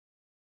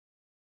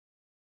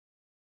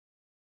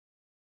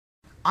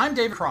I'm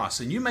David Cross,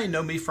 and you may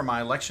know me from my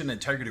election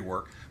integrity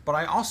work, but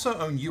I also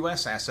own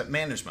U.S. Asset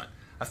Management,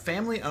 a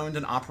family owned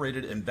and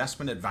operated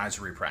investment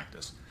advisory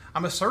practice.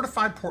 I'm a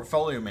certified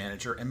portfolio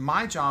manager, and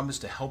my job is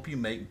to help you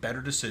make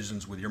better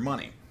decisions with your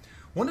money.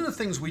 One of the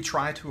things we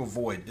try to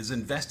avoid is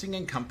investing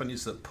in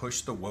companies that push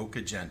the woke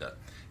agenda.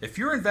 If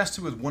you're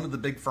invested with one of the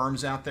big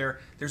firms out there,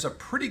 there's a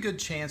pretty good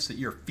chance that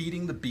you're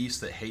feeding the beast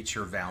that hates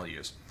your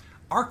values.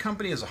 Our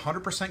company is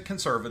 100%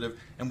 conservative,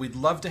 and we'd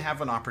love to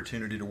have an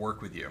opportunity to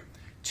work with you.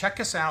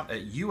 Check us out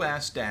at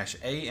us-am.com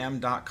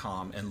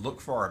and look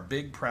for our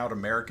big, proud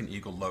American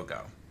Eagle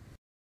logo.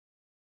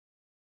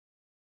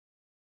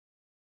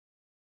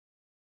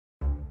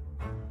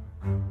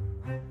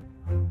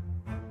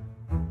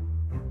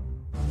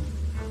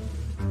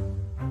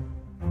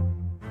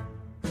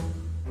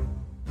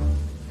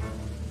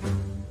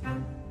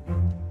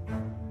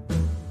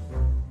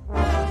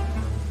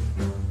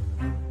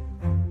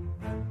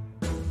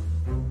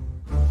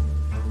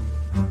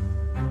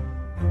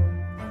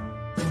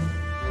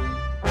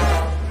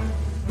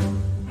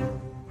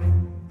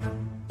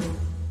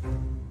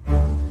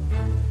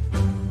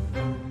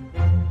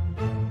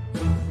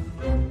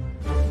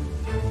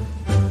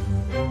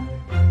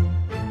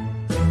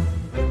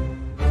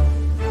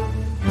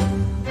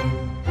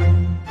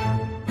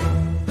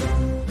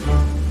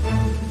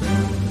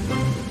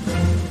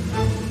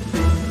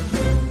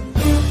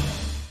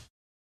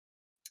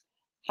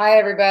 Hi,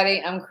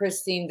 everybody. I'm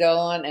Christine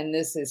Dolan, and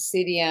this is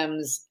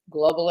CDM's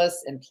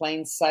Globalist in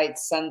Plain Sight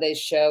Sunday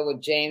show with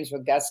James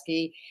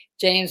Roguski.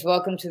 James,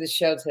 welcome to the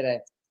show today.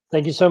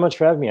 Thank you so much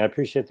for having me. I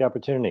appreciate the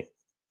opportunity.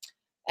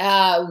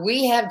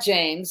 We have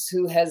James,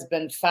 who has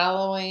been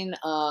following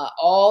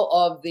all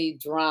of the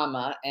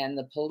drama and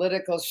the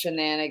political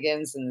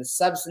shenanigans and the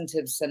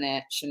substantive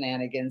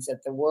shenanigans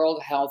at the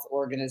World Health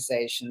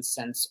Organization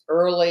since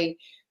early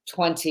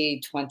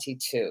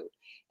 2022.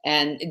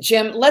 And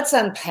Jim, let's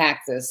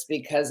unpack this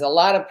because a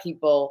lot of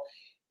people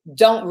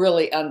don't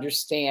really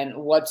understand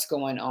what's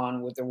going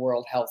on with the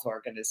World Health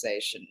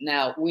Organization.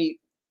 Now,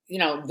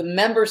 the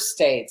member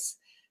states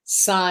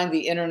signed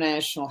the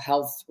international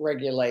health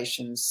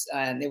regulations,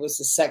 and it was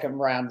the second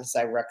round, as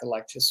I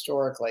recollect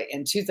historically,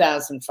 in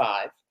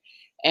 2005.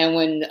 And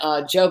when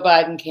Joe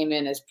Biden came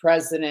in as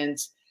president,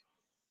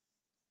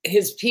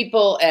 his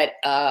people at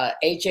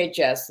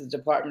HHS, the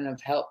Department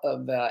of Health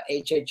of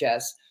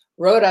HHS,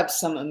 wrote up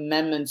some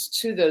amendments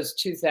to those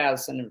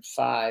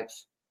 2005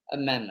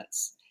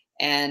 amendments.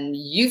 And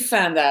you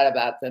found out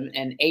about them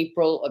in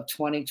April of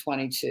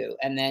 2022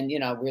 and then,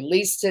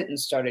 released it and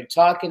started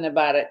talking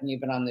about it. And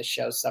you've been on the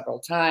show several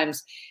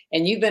times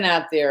and you've been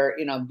out there,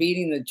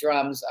 beating the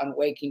drums on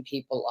waking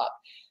people up.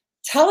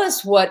 Tell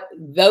us what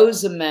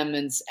those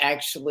amendments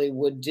actually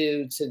would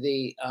do to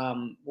the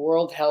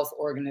World Health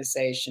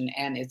Organization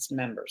and its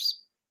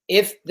members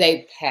if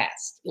they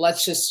passed.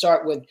 Let's just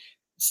start with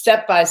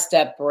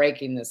step-by-step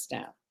breaking this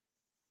down.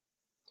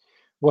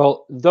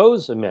 Well,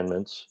 those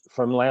amendments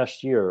from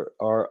last year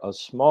are a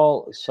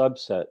small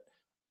subset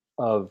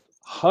of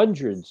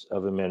hundreds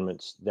of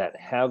amendments that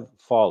have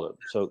followed.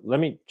 So let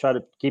me try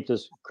to keep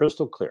this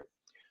crystal clear.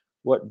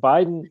 What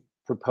Biden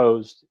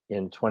proposed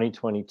in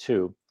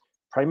 2022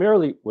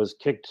 primarily was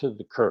kicked to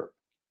the curb.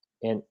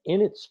 And in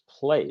its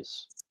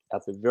place,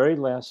 at the very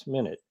last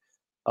minute,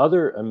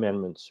 other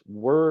amendments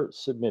were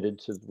submitted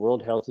to the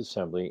World Health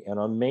Assembly, and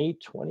on May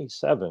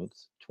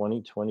 27th,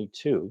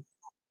 2022,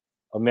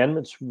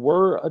 amendments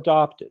were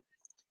adopted.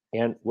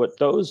 And what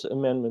those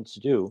amendments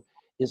do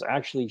is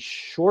actually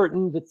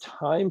shorten the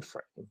time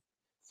frame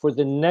for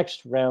the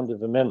next round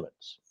of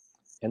amendments.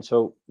 And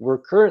so we're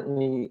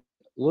currently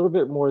a little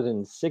bit more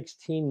than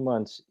 16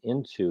 months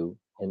into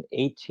an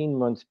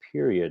 18-month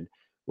period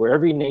where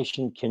every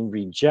nation can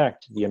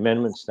reject the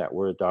amendments that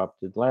were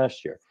adopted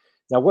last year.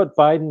 Now, what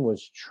Biden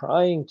was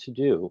trying to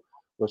do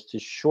was to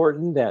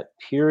shorten that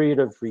period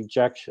of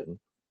rejection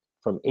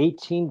from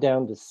 18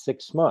 down to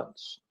 6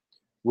 months,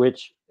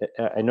 which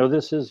I know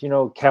this is,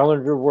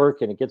 calendar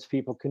work and it gets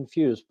people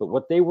confused. But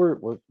what they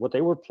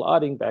were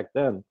plotting back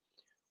then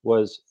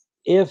was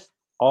if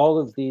all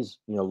of these,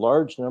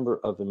 large number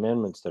of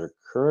amendments that are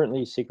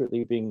currently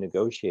secretly being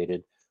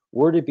negotiated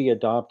were to be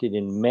adopted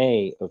in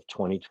May of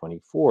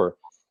 2024,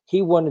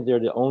 he wanted there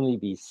to only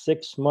be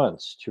 6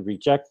 months to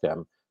reject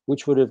them,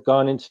 which would have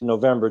gone into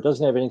November. It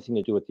doesn't have anything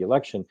to do with the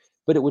election,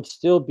 but it would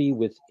still be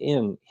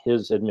within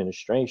his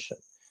administration.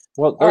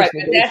 Well, all right,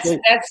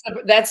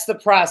 but that's the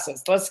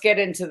process. Let's get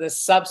into the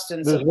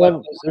substance of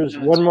what there's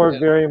one more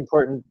very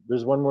important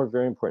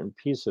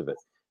piece of it.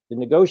 The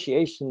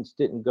negotiations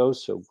didn't go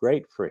so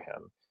great for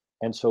him.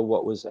 And so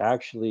what was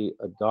actually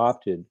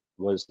adopted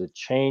was the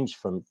change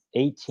from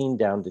 18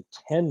 down to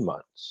 10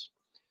 months.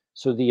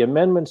 So the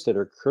amendments that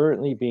are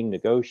currently being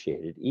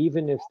negotiated,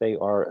 even if they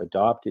are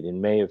adopted in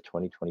May of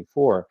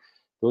 2024,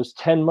 those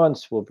 10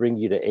 months will bring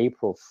you to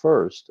April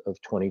 1st of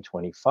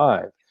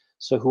 2025.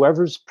 So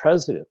whoever's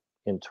president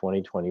in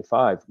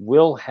 2025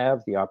 will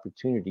have the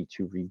opportunity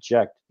to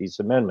reject these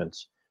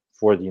amendments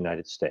for the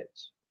United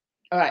States.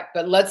 All right,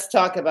 but let's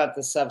talk about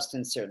the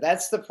substance here.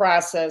 That's the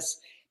process.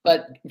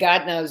 but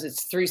God knows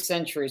it's 3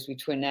 centuries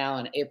between now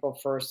and April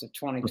 1st of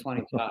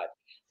 2025.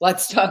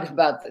 Let's talk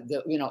about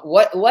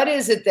what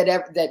is it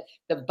that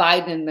the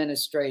Biden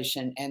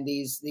administration and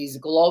these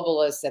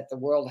globalists at the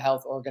World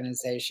Health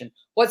Organization,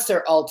 what's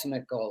their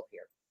ultimate goal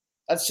here?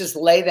 Let's just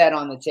lay that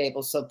on the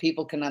table so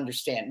people can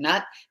understand,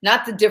 not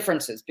the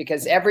differences,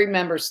 because every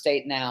member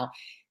state now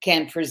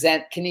can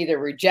either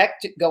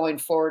reject going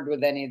forward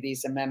with any of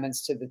these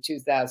amendments to the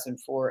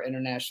 2004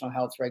 International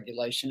Health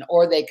Regulation,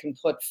 or they can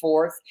put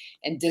forth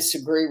and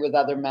disagree with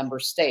other member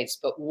states.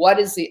 But what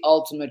is the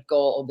ultimate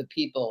goal of the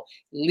people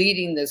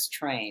leading this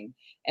train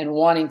and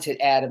wanting to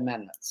add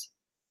amendments?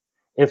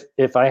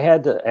 If I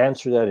had to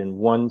answer that in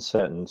one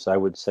sentence, I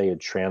would say a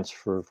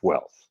transfer of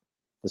wealth.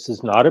 This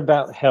is not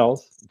about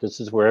health. This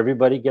is where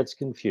everybody gets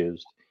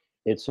confused.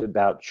 It's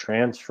about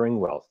transferring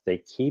wealth. They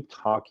keep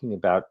talking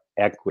about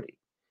equity.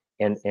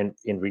 And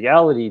in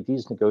reality,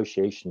 these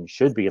negotiations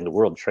should be in the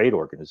World Trade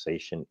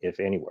Organization, if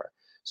anywhere.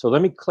 So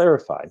let me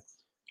clarify.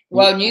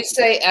 Well, when you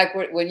say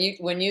equity,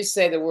 when you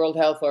say the World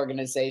Health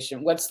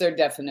Organization, what's their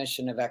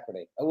definition of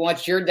equity?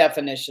 What's your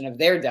definition of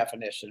their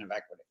definition of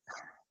equity?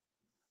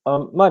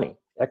 Money.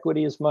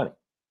 Equity is money.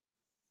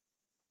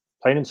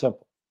 Plain and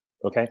simple.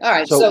 Okay. All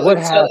right. So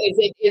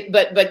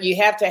but you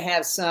have to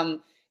have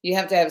some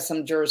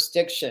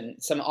jurisdiction,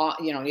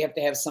 you have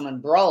to have some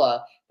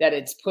umbrella that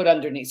it's put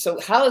underneath. So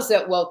how is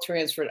that wealth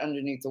transferred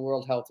underneath the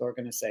World Health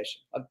Organization?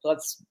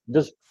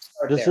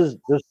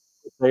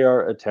 They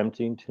are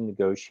attempting to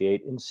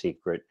negotiate in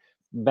secret.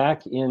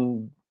 Back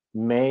in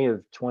May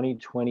of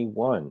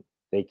 2021,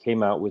 they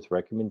came out with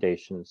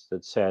recommendations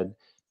that said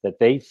that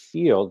they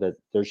feel that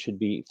there should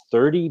be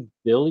 $30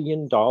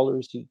 billion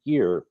a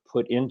year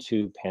put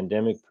into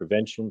pandemic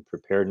prevention,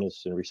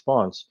 preparedness, and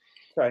response.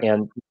 Right.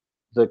 And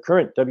the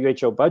current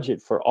WHO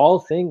budget for all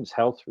things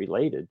health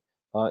related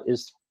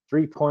is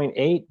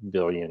 $3.8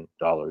 billion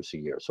a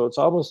year. So it's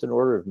almost an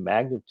order of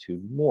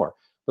magnitude more.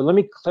 But let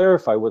me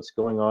clarify what's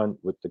going on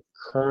with the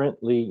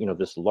currently,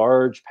 this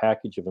large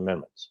package of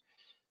amendments.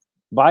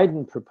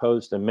 Biden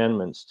proposed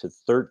amendments to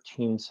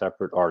 13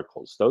 separate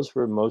articles. Those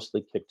were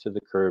mostly kicked to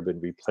the curb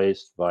and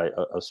replaced by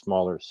a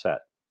smaller set.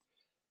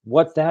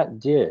 What that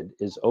did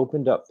is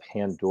opened up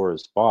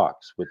Pandora's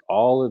box with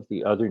all of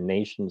the other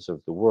nations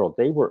of the world.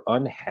 They were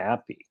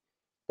unhappy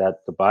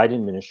that the Biden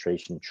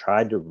administration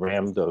tried to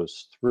ram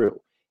those through.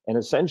 And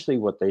essentially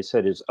what they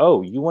said is,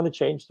 oh, you want to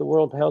change the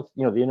World Health,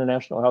 the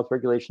international health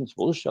regulations?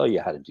 We'll show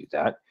you how to do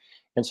that.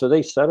 And so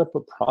they set up a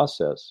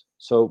process.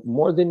 So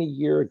more than a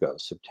year ago,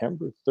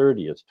 September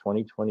 30th,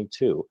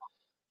 2022,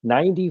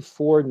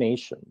 94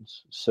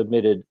 nations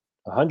submitted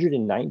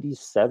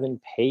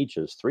 197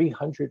 pages,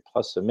 300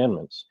 plus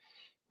amendments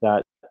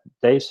that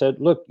they said,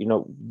 look,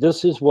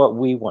 this is what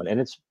we want.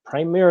 And it's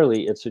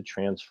a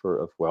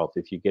transfer of wealth.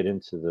 If you get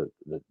into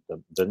the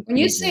when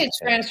you say a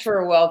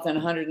transfer of wealth in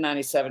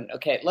 197,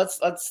 okay, let's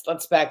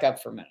back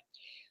up for a minute.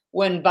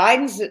 When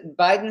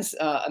Biden's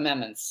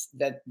amendments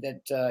that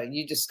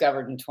you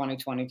discovered in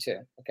 2022,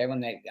 okay, when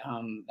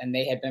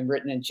they had been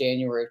written in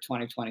January of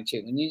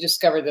 2022, when you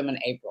discovered them in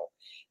April,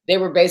 they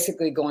were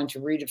basically going to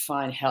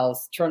redefine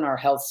health, turn our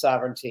health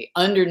sovereignty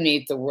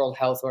underneath the World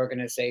Health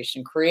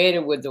Organization,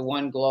 created with the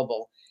One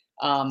Global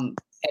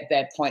at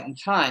that point in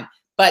time.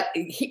 But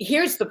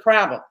here's the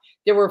problem.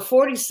 There were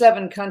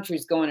 47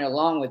 countries going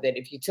along with it.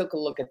 If you took a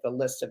look at the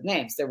list of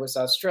names, there was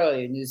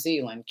Australia, New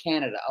Zealand,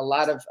 Canada, a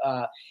lot of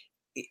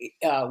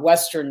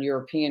Western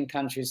European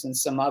countries and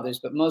some others,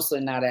 but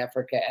mostly not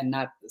Africa and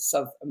not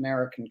South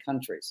American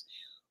countries.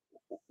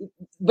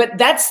 But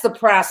that's the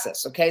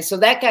process, okay? So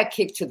that got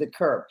kicked to the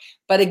curb.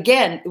 But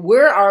again,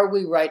 where are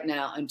we right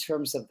now in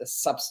terms of the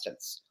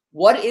substance?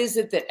 What is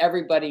it that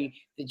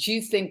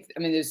you think,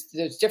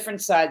 there's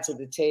different sides of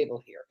the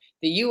table here.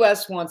 The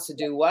U.S. wants to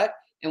do what?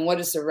 And what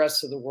does the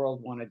rest of the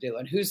world want to do?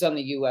 And who's on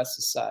the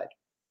U.S.'s side?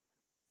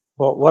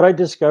 Well, what I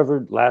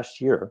discovered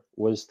last year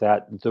was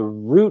that the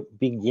root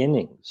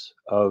beginnings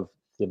of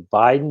the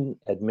Biden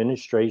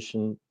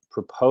administration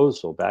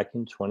proposal back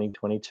in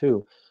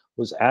 2022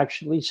 was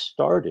actually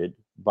started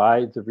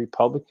by the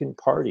Republican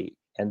Party.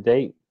 And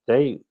they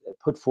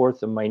put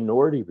forth a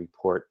minority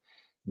report.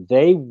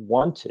 They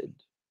wanted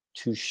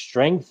to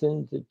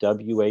strengthen the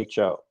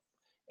WHO.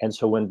 And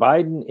so when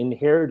Biden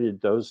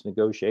inherited those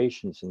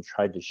negotiations and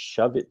tried to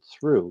shove it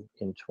through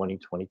in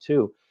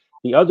 2022,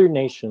 the other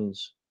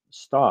nations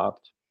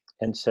stopped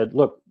and said,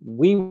 look,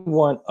 we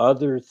want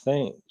other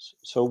things.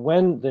 So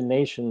when the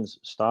nations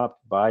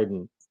stopped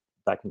Biden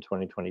back in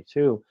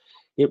 2022,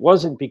 it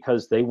wasn't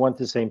because they want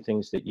the same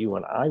things that you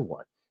and I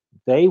want.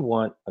 They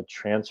want a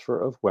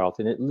transfer of wealth.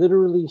 And it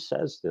literally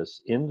says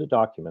this in the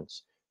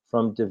documents,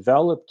 from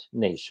developed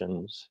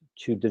nations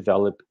to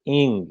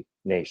developing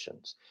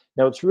nations.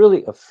 Now, it's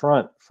really a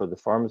front for the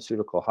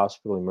pharmaceutical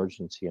hospital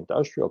emergency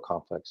industrial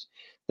complex.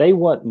 They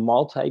want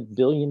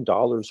multi-billion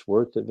dollars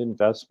worth of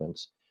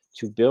investments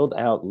to build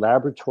out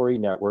laboratory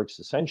networks,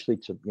 essentially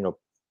to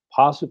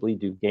possibly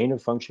do gain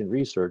of function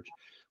research,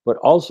 but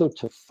also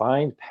to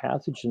find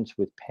pathogens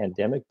with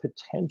pandemic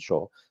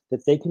potential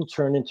that they can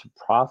turn into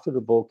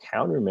profitable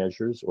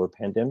countermeasures or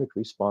pandemic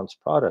response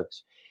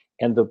products.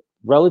 And the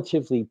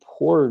relatively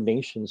poorer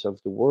nations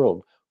of the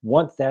world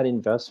want that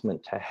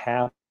investment to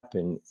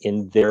happen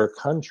in their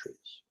countries.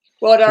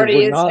 Well, it So already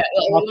we're is. not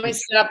Let me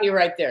stop you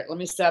right there.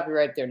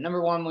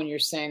 Number one, when you're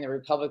saying the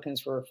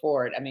Republicans were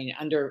for it, I mean,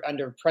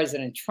 under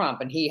President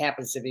Trump, and he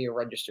happens to be a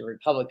registered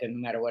Republican, no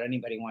matter what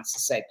anybody wants to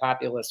say,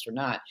 populist or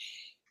not,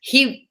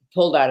 he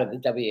pulled out of the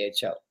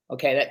WHO.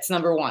 Okay, that's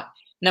number one.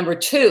 Number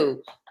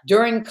two,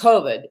 during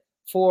COVID,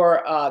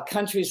 for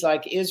countries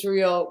like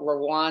Israel,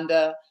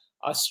 Rwanda,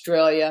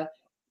 Australia,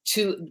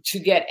 to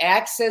get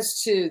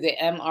access to the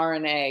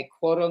mRNA,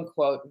 quote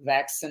unquote,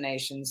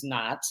 vaccinations,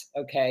 not,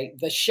 okay,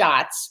 the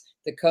shots,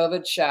 the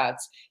COVID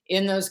shots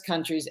in those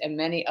countries and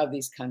many of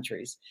these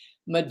countries,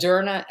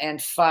 Moderna and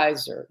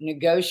Pfizer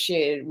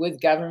negotiated with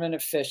government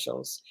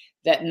officials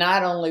that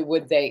not only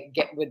would they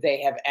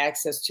have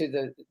access to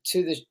their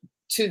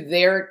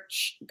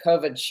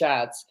COVID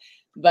shots,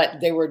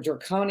 but they were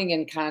draconian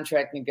in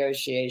contract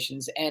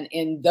negotiations. And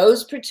in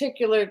those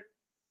particular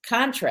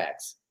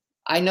contracts,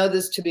 I know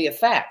this to be a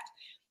fact.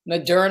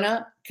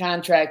 Moderna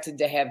contracted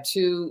to have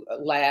 2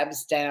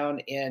 labs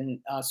down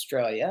in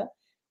Australia.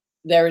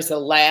 There is a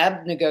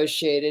lab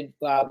negotiated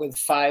with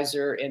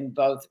Pfizer in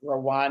both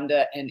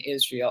Rwanda and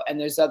Israel, and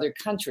there's other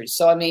countries.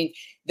 So, I mean,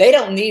 they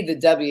don't need the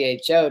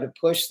WHO to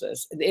push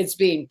this. It's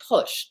being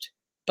pushed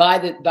by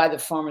the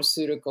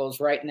pharmaceuticals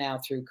right now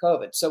through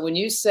COVID. So when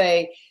you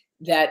say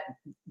that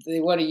they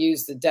want to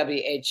use the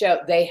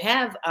WHO, they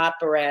have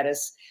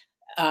apparatus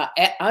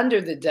under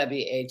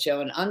the WHO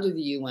and under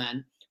the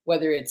UN,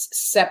 whether it's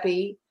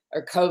CEPI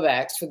or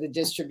COVAX, for the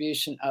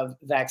distribution of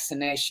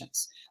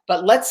vaccinations.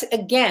 But let's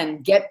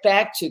again get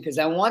back to, because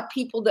I want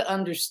people to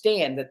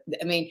understand that,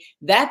 I mean,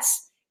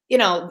 that's, you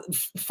know,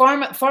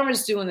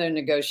 farmers doing their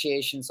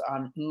negotiations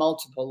on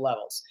multiple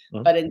levels.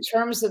 Mm-hmm. But in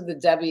terms of the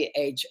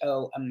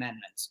WHO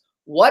amendments,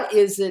 what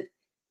is it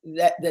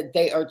that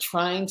they are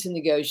trying to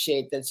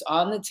negotiate that's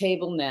on the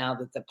table now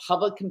that the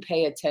public can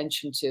pay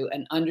attention to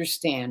and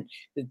understand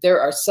that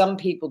there are some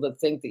people that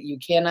think that you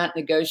cannot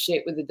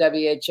negotiate with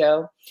the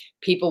WHO?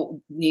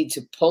 People need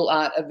to pull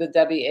out of the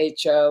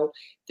WHO.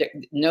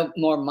 No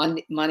more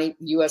money,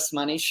 U.S.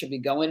 money should be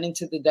going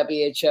into the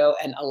WHO,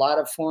 and a lot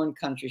of foreign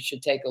countries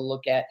should take a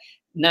look at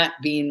not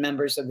being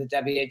members of the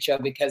WHO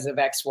because of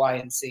X, Y,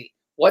 and Z.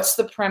 What's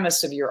the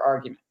premise of your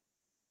argument?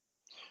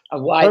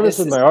 Of why this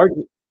is...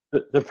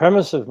 The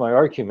premise of my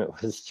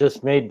argument was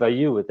just made by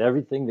you with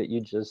everything that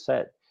you just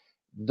said.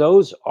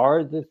 Those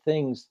are the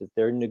things that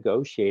they're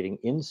negotiating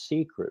in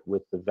secret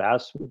with the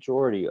vast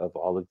majority of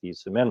all of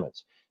these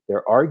amendments.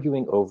 They're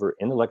arguing over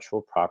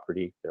intellectual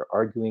property. They're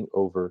arguing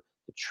over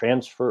the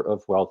transfer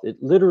of wealth. It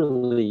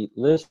literally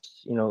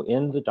lists, you know,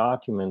 in the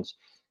documents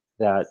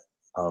that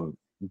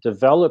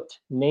developed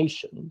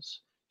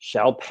nations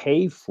shall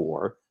pay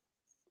for,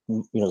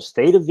 you know,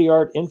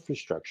 state-of-the-art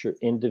infrastructure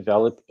in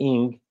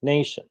developing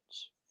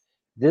nations.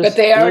 But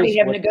they already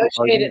have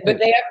negotiated.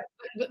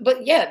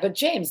 But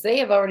James, they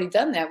have already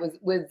done that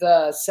with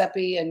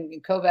CEPI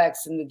and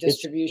COVAX and the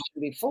distribution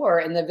before,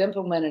 and they've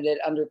implemented it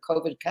under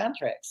COVID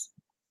contracts.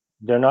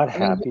 They're not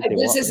happy.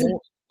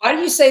 Why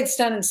do you say it's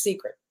done in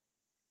secret?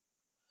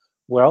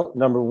 Well,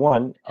 number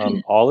one,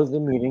 all of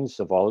the meetings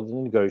of all of the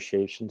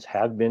negotiations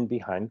have been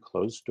behind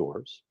closed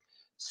doors.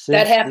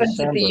 That happens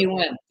at the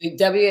UN. The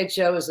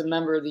WHO is a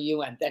member of the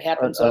UN. That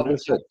happens all the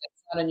time.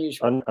 That's not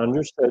unusual.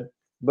 Understood.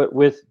 But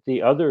with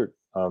the other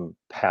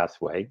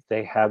pathway,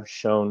 they have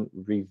shown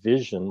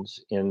revisions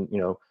in, you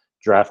know,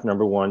 draft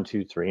number 1,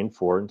 2, 3, and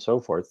 4, and so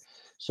forth.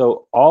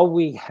 So all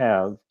we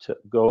have to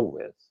go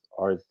with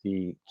are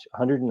the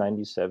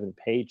 197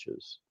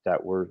 pages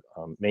that were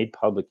made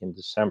public in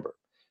December.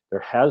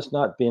 There has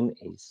not been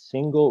a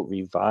single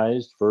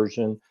revised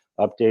version,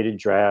 updated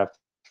draft,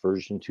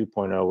 version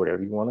 2.0,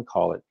 whatever you want to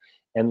call it.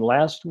 And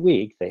last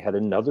week, they had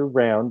another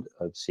round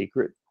of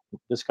secret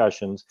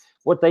discussions.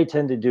 What they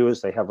tend to do is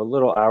they have a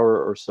little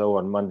hour or so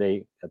on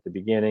Monday at the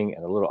beginning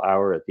and a little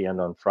hour at the end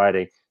on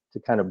Friday to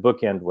kind of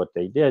bookend what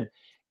they did.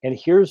 And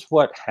here's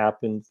what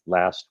happened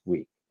last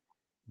week.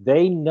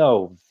 They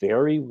know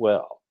very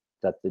well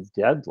that the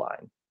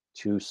deadline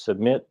to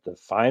submit the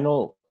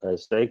final,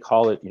 as they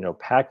call it, you know,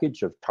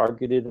 package of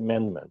targeted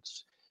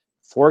amendments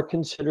for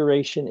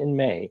consideration in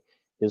May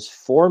is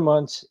 4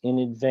 months in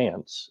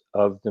advance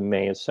of the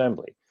May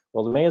Assembly.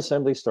 Well, the May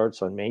Assembly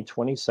starts on May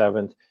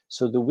 27th,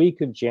 so the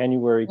week of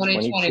January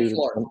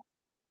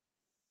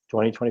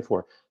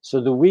 2024.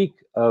 So the week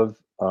of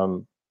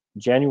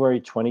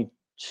January 22nd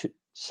to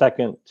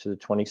the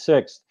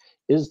 26th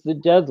is the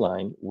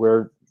deadline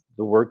where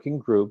the working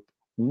group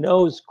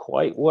knows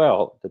quite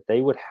well that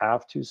they would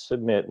have to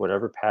submit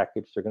whatever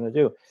package they're going to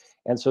do.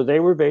 And so they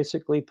were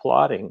basically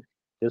plotting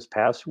this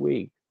past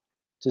week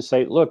to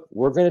say, look,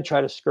 we're going to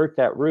try to skirt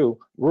that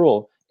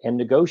rule and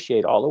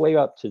negotiate all the way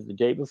up to the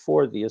day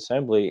before the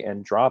assembly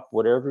and drop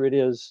whatever it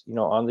is, you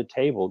know, on the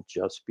table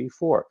just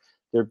before.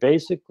 They're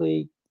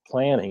basically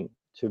planning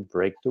to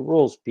break the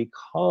rules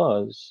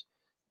because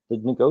the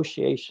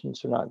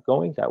negotiations are not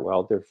going that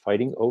well. They're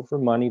fighting over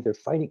money. They're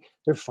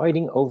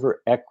fighting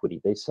over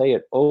equity. They say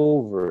it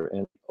over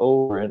and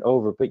over and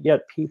over, but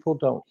yet people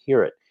don't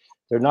hear it.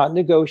 They're not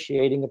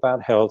negotiating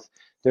about health.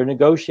 They're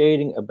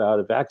negotiating about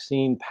a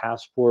vaccine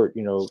passport,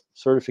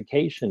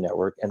 certification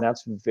network, and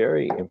that's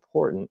very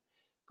important.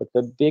 But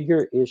the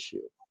bigger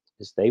issue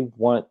is they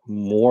want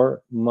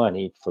more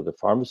money for the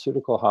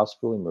pharmaceutical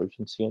hospital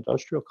emergency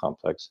industrial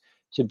complex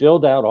to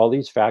build out all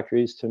these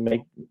factories to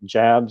make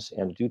jabs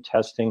and do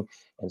testing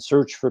and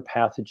search for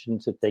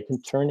pathogens that they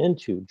can turn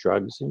into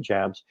drugs and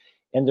jabs.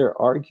 And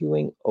they're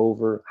arguing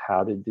over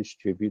how to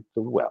distribute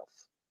the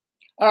wealth.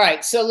 All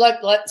right, so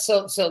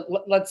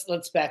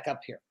let's back up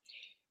here.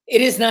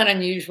 It is not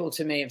unusual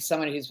to me, if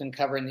someone who's been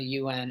covering the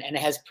UN and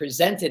has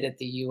presented at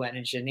the UN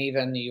in Geneva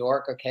and New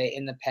York, okay,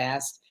 in the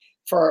past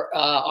for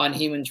on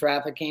human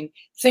trafficking,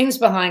 things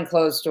behind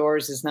closed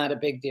doors is not a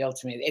big deal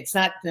to me. It's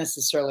not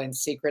necessarily in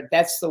secret.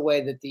 That's the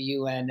way that the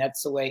UN,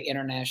 that's the way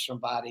international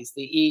bodies,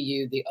 the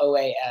EU, the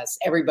OAS,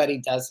 everybody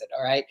does it.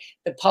 All right,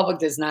 the public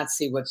does not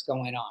see what's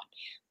going on,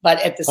 but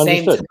at the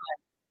same time,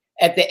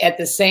 at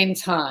the same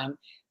time,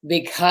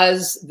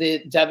 because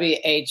the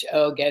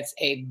WHO gets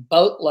a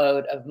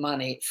boatload of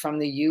money from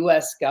the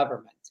US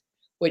government,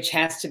 which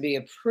has to be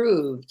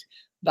approved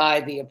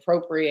by the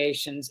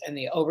appropriations and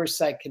the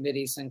oversight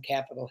committees on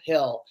Capitol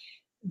Hill,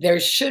 there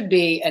should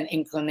be an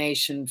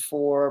inclination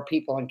for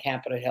people on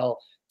Capitol Hill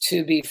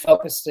to be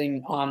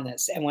focusing on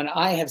this. And when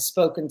I have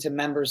spoken to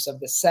members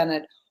of the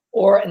Senate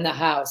or in the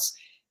House,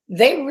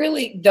 they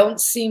really don't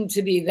seem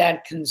to be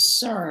that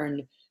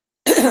concerned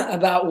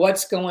about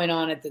what's going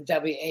on at the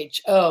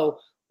WHO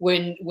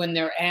when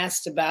they're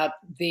asked about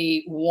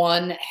the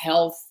one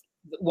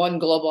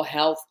global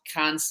health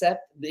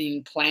concept,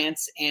 being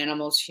plants,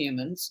 animals,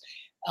 humans,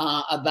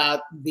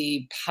 about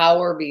the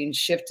power being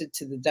shifted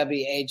to the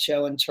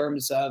WHO in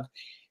terms of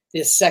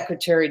the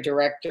Secretary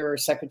Director or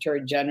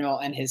Secretary General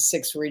and his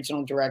 6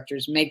 regional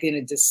directors making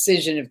a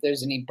decision if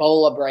there's an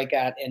Ebola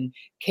breakout in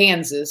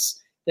Kansas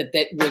that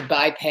would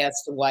bypass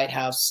the White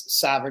House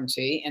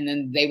sovereignty, and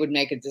then they would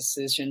make a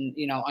decision,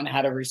 on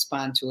how to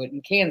respond to it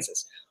in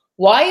Kansas.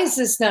 Why is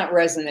this not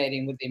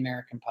resonating with the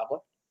American public?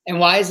 And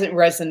why is it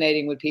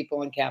resonating with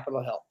people in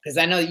Capitol Hill? Because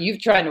I know you're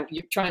trying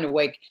to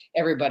wake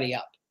everybody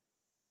up.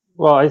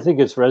 Well, I think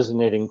it's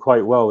resonating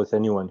quite well with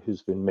anyone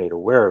who's been made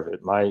aware of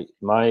it. My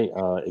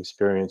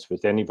experience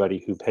with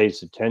anybody who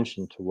pays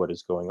attention to what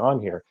is going on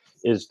here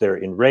is they're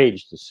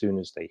enraged as soon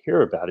as they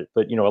hear about it.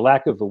 But, a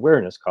lack of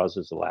awareness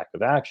causes a lack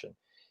of action.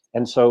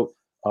 And so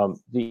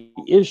the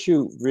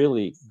issue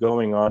really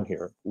going on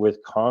here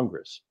with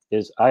Congress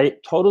is, I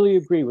totally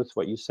agree with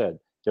what you said.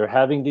 They're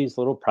having these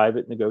little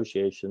private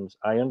negotiations.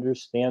 I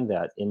understand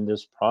that in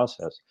this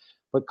process.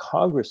 But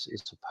Congress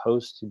is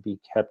supposed to be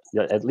kept,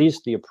 at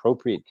least the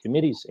appropriate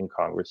committees in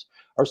Congress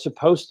are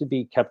supposed to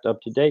be kept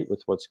up to date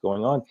with what's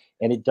going on.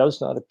 And it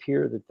does not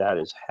appear that that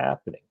is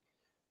happening.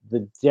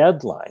 The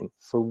deadline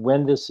for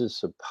when this is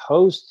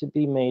supposed to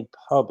be made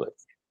public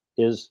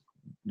is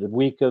the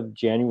week of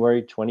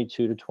January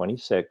 22 to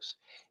 26.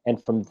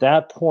 And from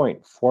that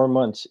point, 4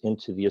 months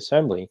into the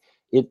assembly,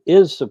 it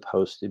is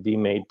supposed to be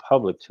made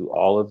public to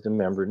all of the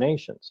member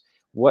nations.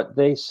 What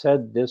they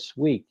said this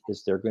week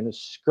is they're going to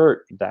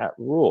skirt that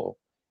rule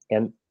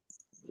and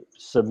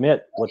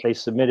submit what they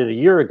submitted a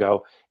year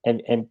ago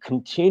and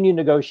continue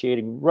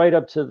negotiating right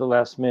up to the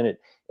last minute.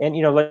 And,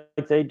 like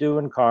they do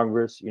in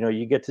Congress,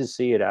 you get to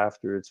see it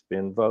after it's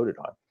been voted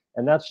on.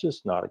 And that's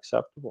just not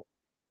acceptable.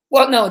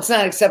 Well, no, it's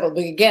not acceptable.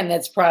 But again,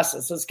 that's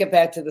process. Let's get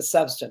back to the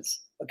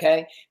substance,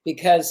 okay?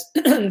 Because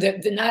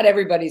not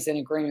everybody's in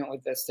agreement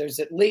with this. There's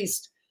at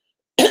least,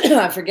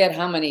 I forget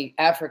how many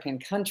African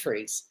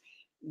countries,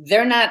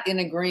 they're not in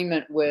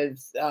agreement with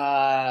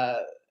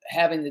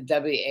having the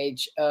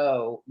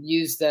WHO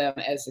use them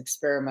as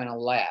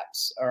experimental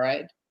labs, all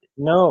right?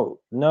 No,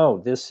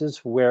 this is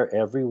where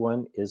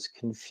everyone is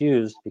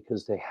confused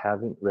because they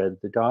haven't read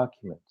the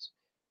documents.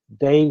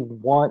 They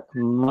want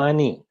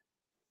money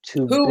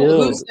to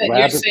build.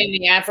 You're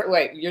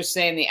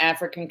saying the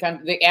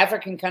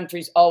African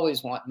countries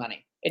always want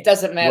money. It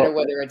doesn't matter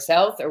whether it's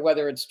health or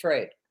whether it's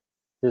trade.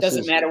 It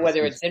doesn't matter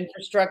whether it's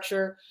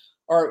infrastructure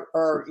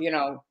or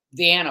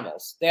the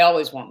animals. They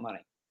always want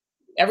money.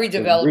 Every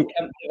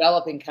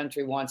developing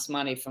country wants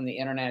money from the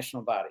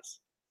international bodies.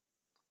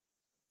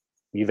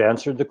 You've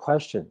answered the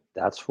question.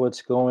 That's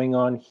what's going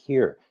on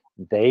here.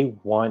 They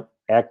want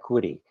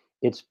equity.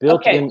 It's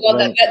built in. Well,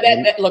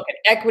 look at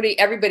equity.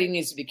 Everybody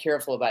needs to be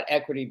careful about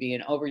equity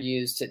being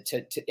overused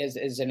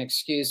as an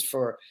excuse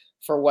for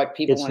what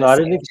people. It's not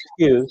an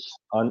excuse.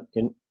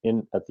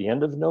 At the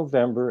end of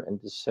November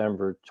and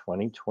December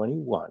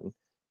 2021,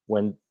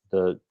 when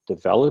the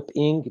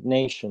developing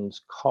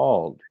nations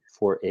called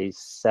for a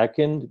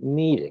second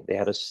meeting, they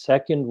had a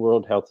second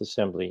World Health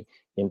Assembly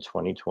in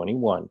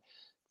 2021.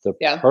 The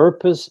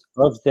purpose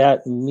of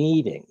that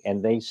meeting,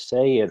 and they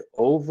say it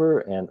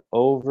over and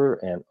over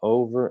and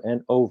over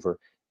and over,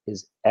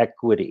 is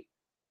equity.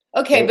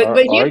 Okay, but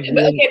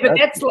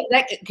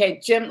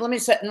Jim, let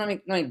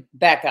me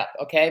back up,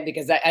 okay?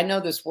 Because I know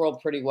this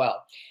world pretty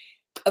well.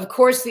 Of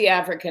course, the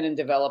African and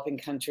developing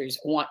countries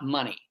want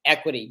money,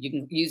 equity. You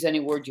can use any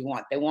word you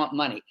want. They want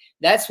money.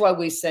 That's why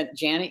we sent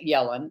Janet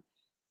Yellen,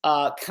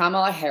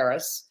 Kamala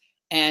Harris,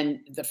 and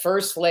the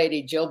First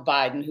Lady, Jill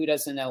Biden, who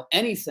doesn't know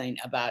anything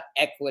about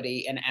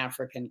equity in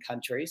African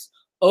countries,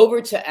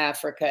 over to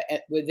Africa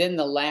within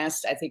the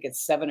last, I think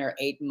it's 7 or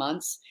 8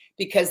 months,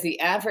 because the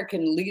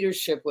African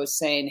leadership was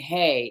saying,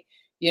 hey,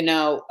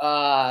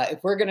 if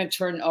we're going to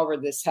turn over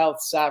this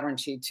health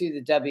sovereignty to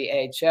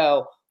the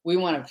WHO, we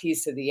want a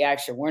piece of the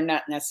action. We're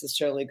not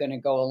necessarily going to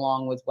go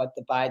along with what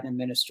the Biden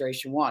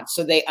administration wants.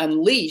 So they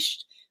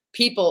unleashed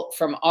people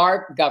from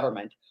our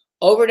government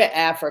over to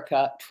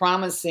Africa,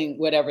 promising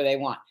whatever they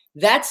want.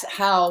 That's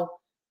how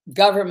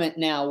government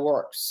now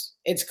works.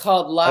 It's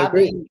called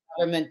lobbying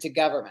government to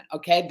government.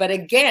 Okay. But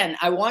again,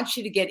 I want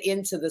you to get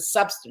into the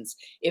substance.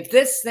 If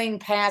this thing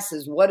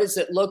passes, what does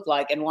it look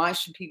like? And why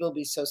should people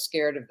be so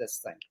scared of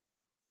this thing?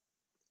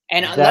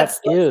 And I'll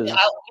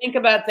think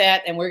about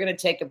that. And we're going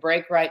to take a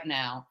break right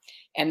now.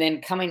 And then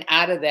coming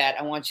out of that,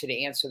 I want you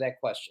to answer that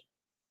question.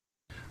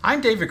 I'm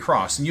David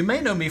Cross, and you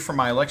may know me from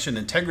my election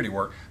integrity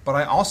work, but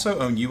I also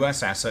own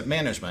U.S. Asset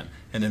Management,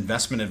 an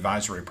investment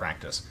advisory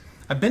practice.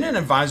 I've been an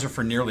advisor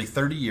for nearly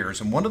 30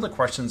 years, and one of the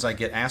questions I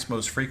get asked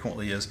most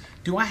frequently is,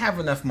 do I have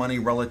enough money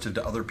relative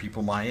to other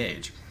people my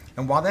age?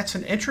 And while that's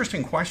an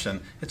interesting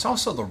question, it's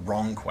also the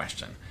wrong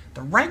question.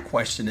 The right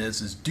question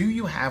is do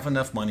you have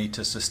enough money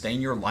to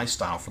sustain your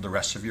lifestyle for the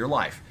rest of your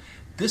life?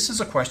 This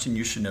is a question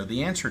you should know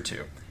the answer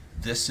to.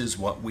 This is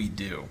what we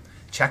do.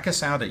 Check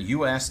us out at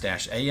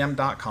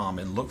us-am.com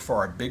and look for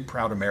our big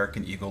proud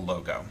American Eagle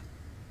logo.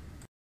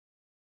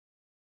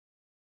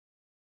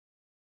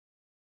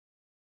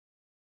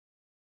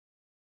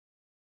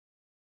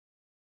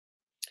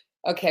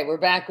 Okay, we're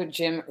back with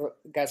Jim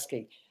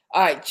Roguski.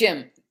 All right,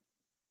 Jim,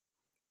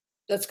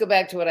 let's go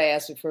back to what I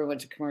asked before we went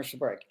to commercial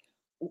break.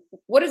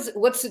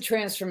 What's the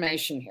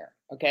transformation here?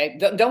 Okay,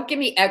 don't give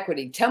me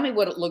equity. Tell me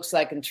what it looks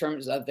like in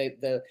terms of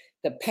the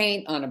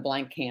paint on a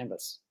blank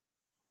canvas.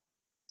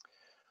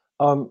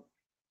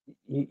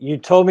 You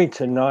told me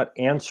to not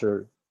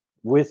answer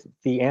with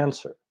the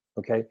answer.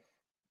 Okay,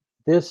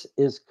 this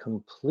is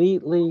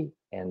completely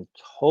and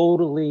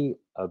totally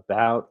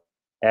about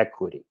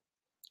equity.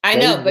 I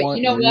know, but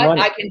you know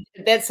what?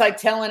 That's like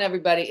telling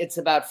everybody it's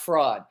about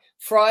fraud.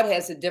 Fraud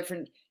has a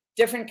different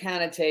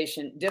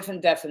connotation,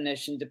 different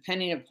definition,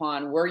 depending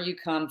upon where you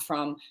come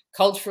from,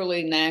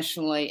 culturally,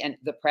 nationally, and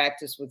the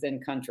practice within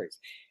countries.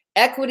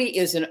 Equity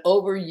is an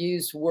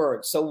overused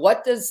word. So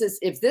what does this,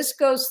 if this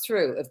goes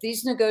through, if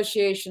these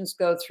negotiations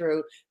go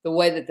through the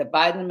way that the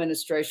Biden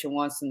administration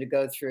wants them to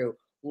go through,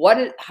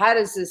 how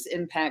does this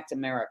impact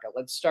America?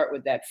 Let's start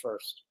with that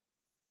first.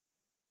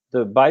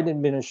 The Biden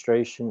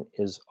administration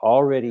is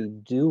already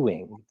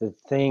doing the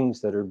things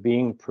that are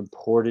being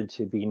purported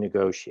to be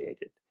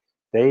negotiated.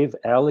 They've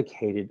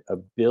allocated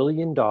 $1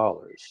 billion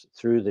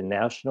through the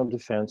National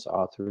Defense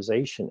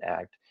Authorization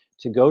Act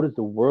to go to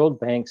the World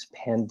Bank's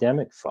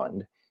Pandemic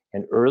Fund.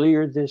 And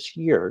earlier this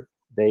year,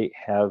 they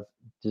have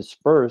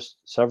dispersed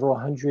several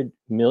 $100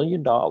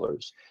 million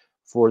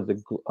for the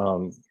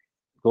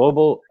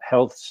global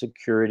health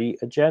security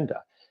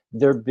agenda.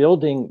 They're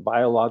building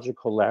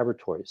biological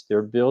laboratories.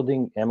 They're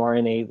building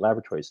mRNA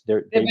laboratories.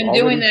 They've been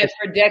doing that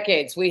for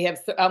decades. We have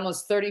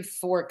almost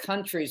 34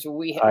 countries where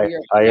we have.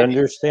 I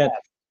understand.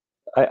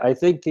 I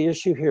think the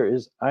issue here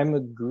is I'm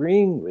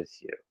agreeing with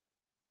you.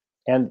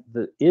 And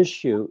the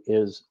issue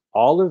is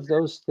all of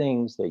those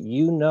things that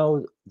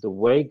the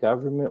way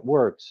government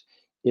works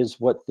is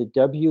what the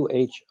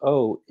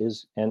WHO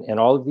is and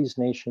all of these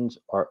nations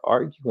are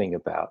arguing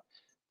about.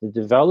 The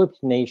developed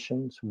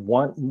nations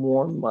want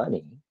more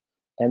money,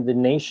 and the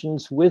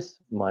nations with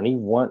money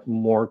want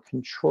more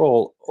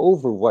control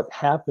over what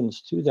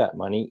happens to that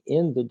money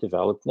in the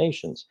developed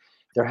nations.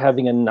 They're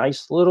having a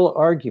nice little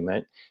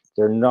argument.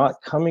 They're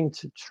not coming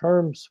to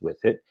terms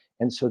with it.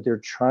 And so they're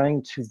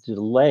trying to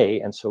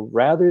delay. And so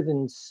rather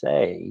than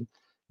say,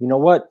 you know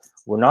what,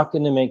 we're not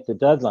going to make the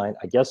deadline,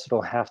 I guess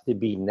it'll have to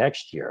be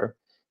next year,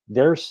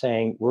 they're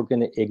saying we're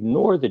going to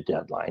ignore the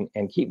deadline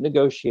and keep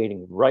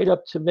negotiating right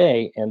up to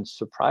May and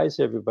surprise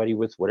everybody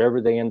with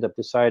whatever they end up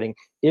deciding,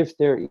 if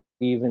they're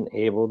even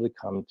able to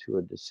come to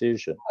a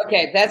decision.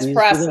 Okay, that's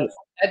process.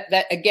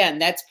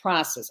 That's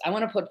process. I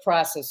want to put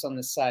process on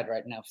the side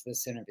right now for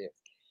this interview.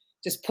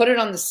 Just put it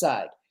on the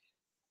side.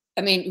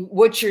 I mean,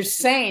 what you're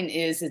saying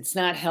is it's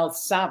not health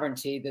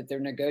sovereignty that they're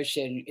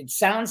negotiating. It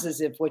sounds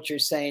as if what you're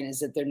saying is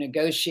that they're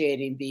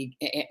negotiating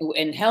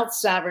in health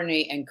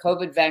sovereignty and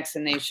COVID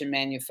vaccination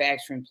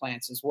manufacturing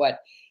plants is what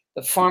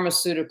the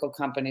pharmaceutical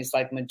companies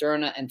like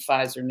Moderna and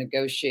Pfizer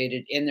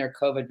negotiated in their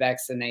COVID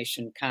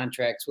vaccination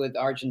contracts with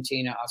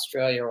Argentina,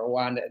 Australia,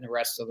 Rwanda, and the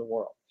rest of the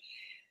world.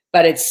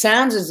 But it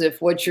sounds as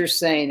if what you're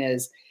saying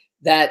is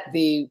that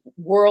the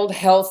World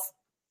Health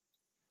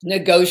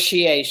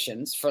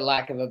negotiations, for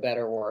lack of a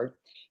better word,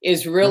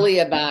 is really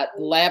about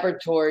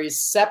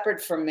laboratories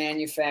separate from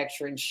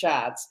manufacturing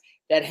shots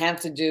that have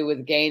to do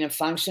with gain of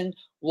function.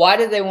 Why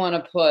do they want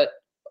to put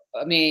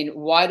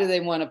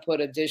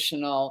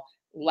additional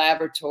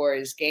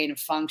laboratories gain of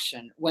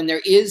function when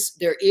there is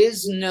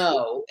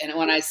no, and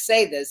when I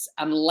say this,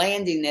 I'm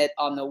landing it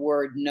on the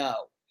word no.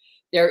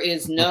 There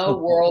is no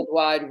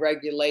worldwide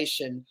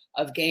regulation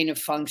of gain of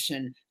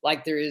function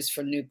like there is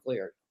for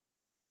nuclear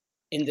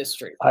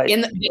industry.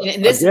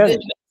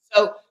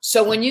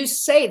 So when you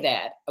say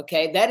that,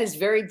 okay, that is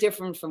very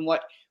different from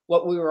what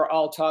we were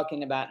all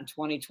talking about in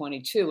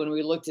 2022 when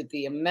we looked at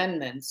the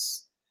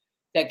amendments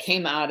that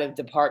came out of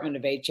Department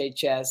of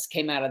HHS,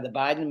 came out of the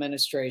Biden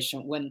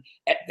administration, when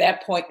at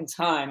that point in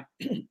time,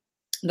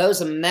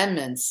 those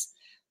amendments,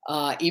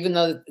 even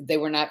though they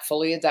were not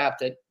fully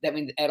adopted, that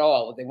means at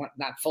all, they weren't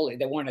not fully,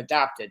 they weren't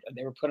adopted,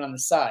 they were put on the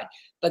side.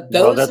 But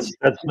those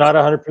that's not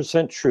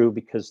 100% true,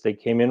 because they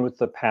came in with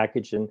the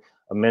package and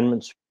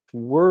amendments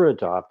were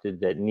adopted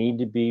that need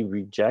to be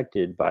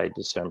rejected by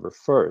December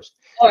 1st.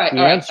 All right,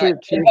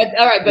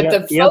 but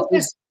the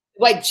focus,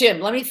 wait, Jim,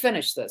 let me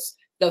finish this.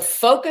 The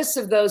focus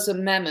of those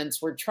amendments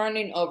were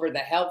turning over the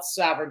health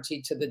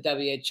sovereignty to the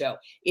WHO.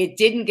 It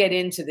didn't get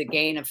into the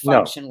gain of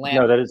function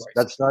laboratories.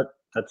 No,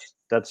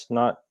 that's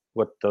not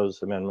what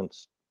those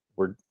amendments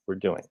were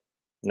doing.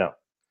 No,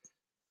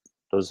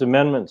 those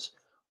amendments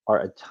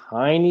are a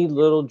tiny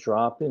little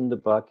drop in the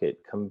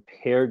bucket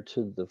compared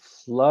to the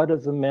flood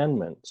of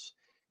amendments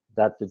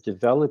that the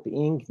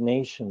developing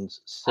nations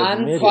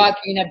submitted. I'm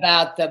talking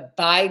about the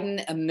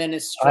Biden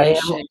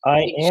administration.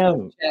 I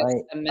am.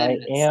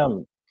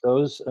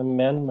 Those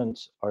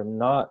amendments are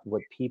not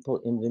what people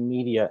in the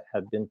media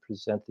have been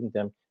presenting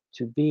them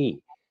to be.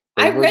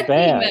 I read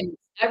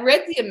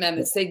the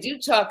amendments. They do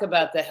talk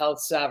about the health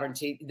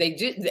sovereignty. They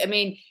do. I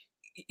mean,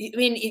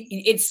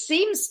 it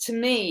seems to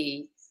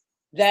me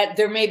that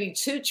there may be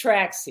two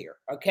tracks here.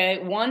 Okay,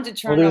 one to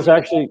turn. Well,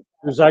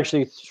 there's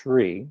actually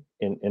three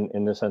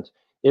in the sense.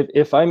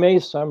 If I may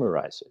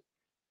summarize it,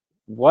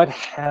 what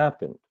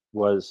happened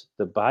was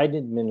the Biden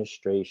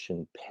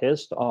administration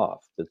pissed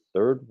off the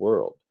third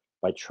world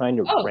by trying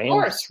to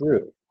ram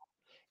through.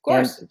 Of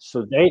course. And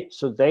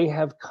so they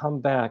have come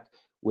back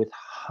with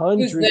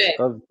hundreds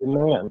of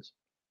demands.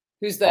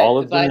 Who's that? All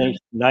of the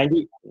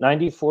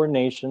 94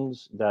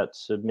 nations that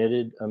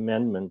submitted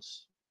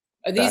amendments.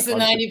 Are these the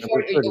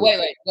 94?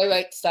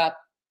 Wait, stop.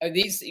 Are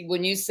these,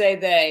 when you say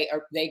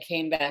they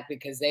came back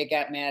because they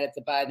got mad at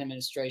the Biden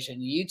administration,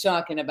 are you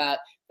talking about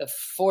the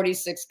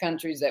 46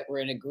 countries that were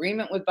in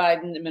agreement with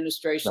Biden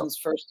administration's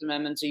first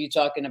amendments? Are you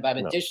talking about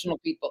additional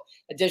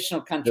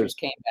countries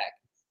came back?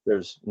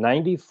 There's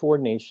 94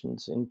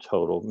 nations in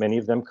total, many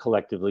of them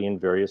collectively in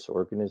various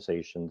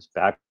organizations,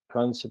 back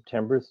on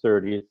September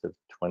 30th of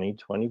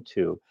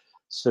 2022,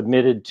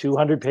 submitted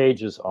 200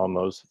 pages,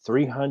 almost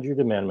 300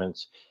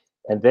 amendments.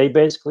 And they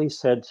basically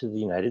said to the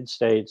United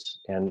States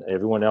and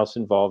everyone else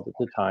involved at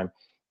the time,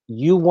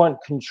 you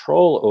want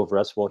control over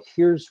us. Well,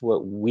 here's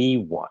what we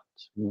want.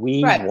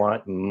 We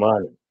want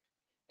money.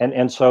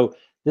 And so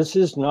this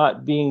is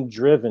not being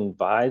driven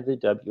by the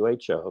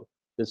WHO.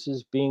 This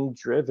is being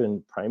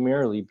driven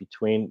primarily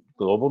between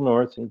global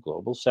North and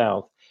global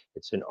South.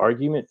 It's an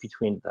argument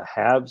between the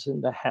haves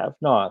and the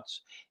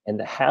have-nots. And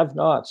the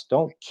have-nots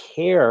don't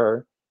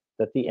care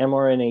that the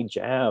mRNA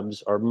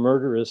jabs are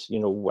murderous,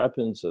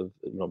 weapons of,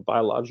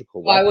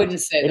 biological weapons. I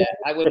wouldn't say that.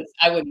 I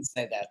wouldn't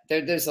say that.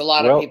 There's a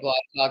lot of people I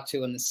talk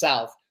to in the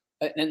South,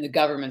 and the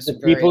governments. The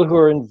people who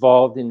are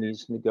involved in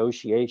these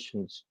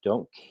negotiations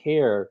don't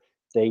care.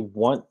 They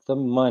want the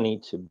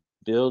money to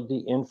build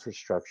the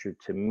infrastructure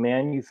to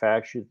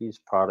manufacture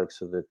these products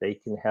so that they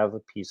can have a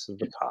piece of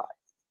the pie.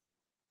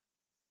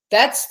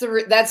 That's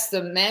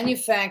the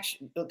manufacture.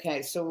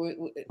 Okay,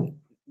 so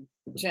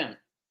Jim.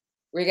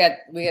 We got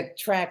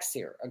tracks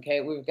here,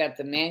 okay? We've got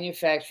the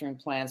manufacturing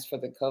plants for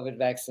the COVID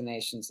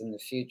vaccinations in the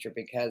future,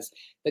 because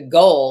the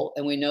goal,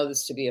 and we know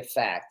this to be a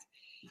fact,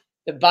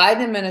 the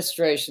Biden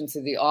administration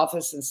through the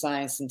Office of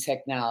Science and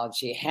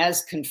Technology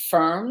has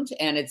confirmed,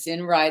 and it's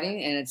in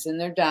writing and it's in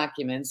their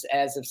documents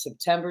as of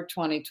September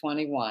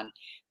 2021,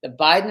 the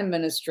Biden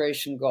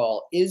administration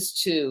goal is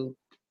to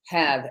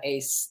have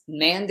a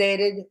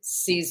mandated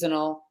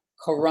seasonal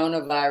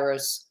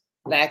coronavirus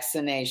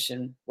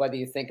vaccination, whether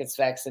you think it's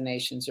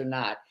vaccinations or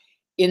not,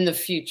 in the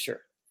future.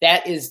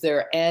 That is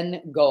their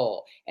end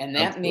goal. And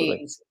that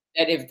means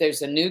that if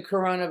there's a new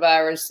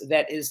coronavirus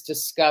that is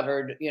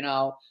discovered,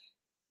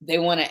 they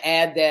want to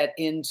add that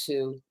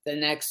into the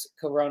next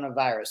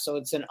coronavirus. So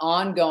it's an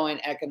ongoing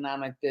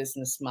economic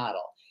business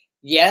model.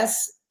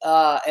 Yes.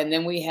 And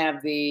then we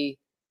have the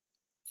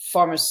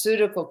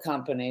pharmaceutical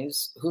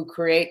companies who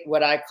create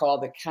what I call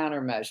the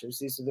countermeasures.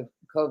 These are the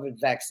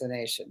COVID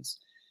vaccinations.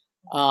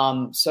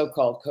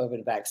 So-called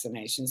COVID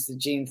vaccinations, the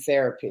gene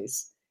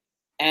therapies,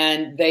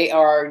 and they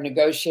are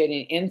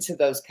negotiating into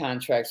those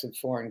contracts with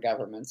foreign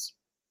governments,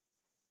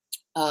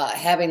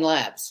 having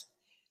labs.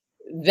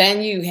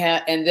 Then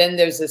then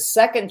there's a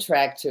second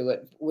track to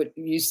it, what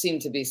you seem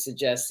to be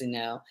suggesting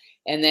now,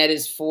 and that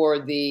is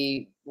for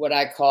what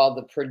I call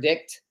the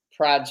Predict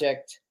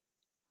Project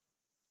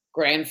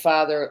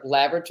grandfather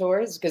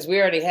laboratories, because we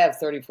already have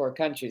 34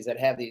 countries that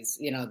have these,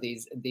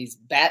 these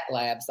bat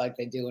labs like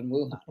they do in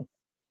Wuhan.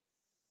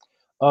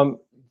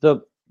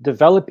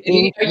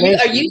 developing Are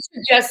nations. you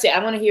suggesting?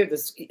 I want to hear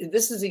this.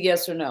 This is a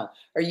yes or no.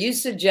 Are you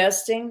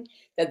suggesting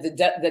that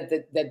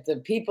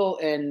the people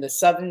in the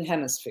Southern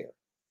Hemisphere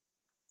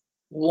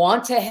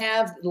want to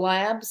have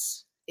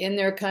labs in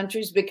their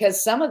countries?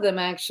 Because some of them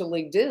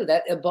actually do.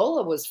 That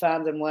Ebola was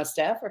found in West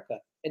Africa,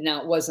 and now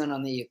it wasn't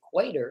on the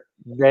equator.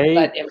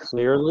 They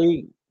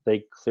clearly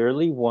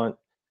want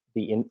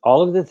in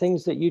all of the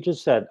things that you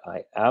just said.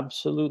 I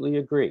absolutely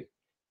agree.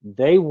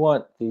 They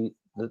want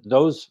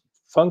those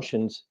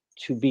functions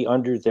to be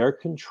under their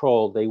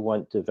control. They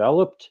want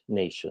developed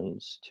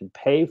nations to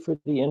pay for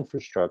the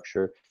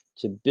infrastructure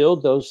to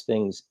build those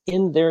things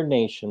in their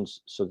nations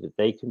so that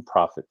they can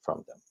profit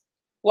from them.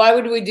 Why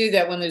would we do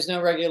that when there's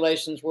no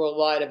regulations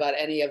worldwide about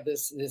any of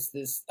this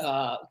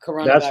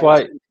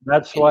coronavirus?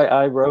 That's why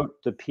I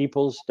wrote the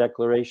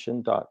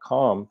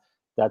peoplesdeclaration.com.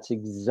 That's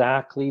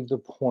exactly the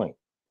point.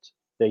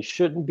 They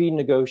shouldn't be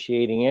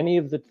negotiating any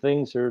of the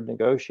things they're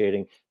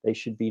negotiating. They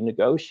should be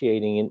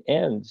negotiating an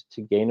end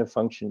to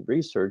gain-of-function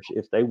research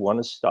if they want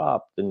to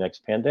stop the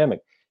next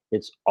pandemic.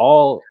 It's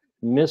all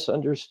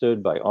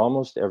misunderstood by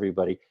almost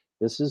everybody.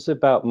 This is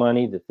about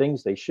money. The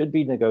things they should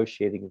be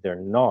negotiating, they're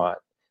not.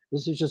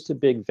 This is just a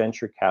big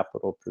venture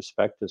capital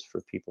prospectus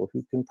for people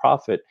who can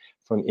profit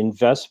from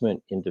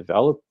investment in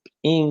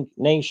developing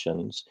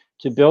nations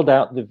to build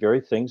out the very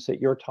things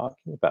that you're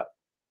talking about.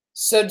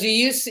 So do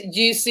you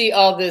see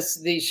all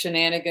these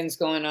shenanigans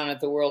going on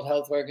at the World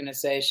Health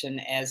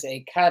Organization as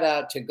a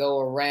cutout to go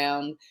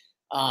around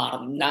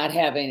not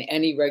having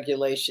any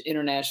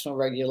international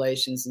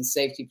regulations and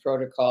safety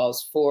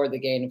protocols for the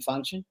gain of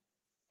function?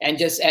 And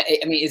just,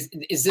 I mean,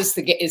 is this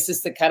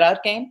the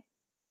cutout game?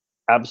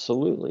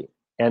 Absolutely.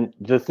 And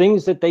the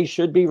things that they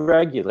should be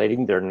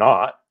regulating, they're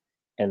not.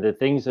 And the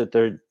things that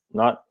they're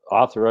not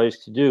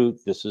authorized to do,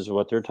 this is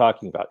what they're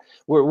talking about.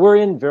 We're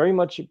in very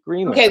much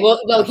agreement. Okay,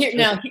 well,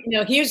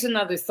 here's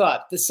another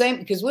thought. The same,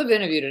 because we've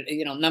interviewed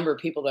a number of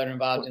people that are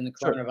involved in the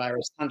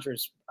coronavirus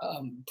hunters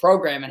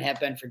program and have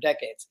been for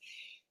decades.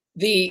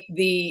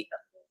 They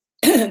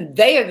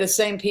are the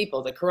same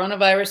people, the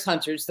coronavirus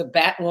hunters, the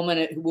bat woman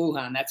at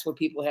Wuhan. That's what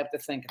people have to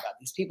think about.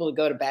 These people who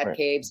go to bat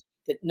caves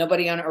that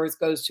nobody on Earth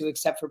goes to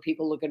except for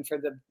people looking for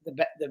the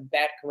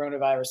bat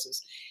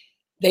coronaviruses.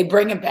 They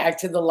bring them back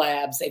to the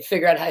labs. They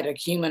figure out how to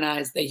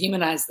humanize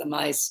the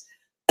mice.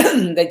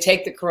 They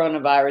take the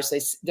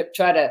coronavirus. They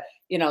try to,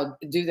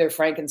 do their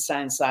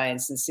Frankenstein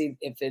science and see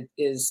if it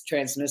is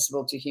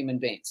transmissible to human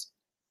beings.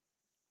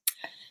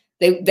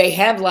 They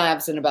have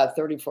labs in about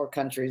 34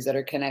 countries that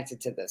are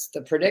connected to this.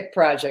 The PREDICT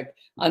project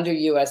under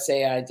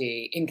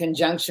USAID, in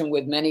conjunction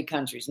with many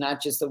countries, not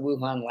just the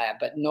Wuhan lab,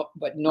 but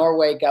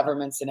Norway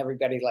governments and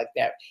everybody like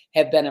that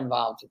have been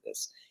involved with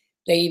this.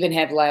 They even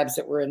had labs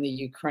that were in the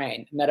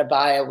Ukraine.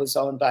 Metabio was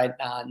owned by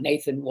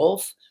Nathan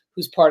Wolf,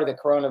 who's part of the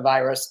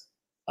coronavirus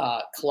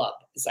club,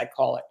 as I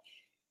call it.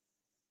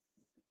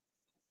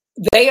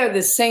 They are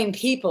the same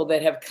people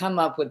that have come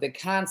up with the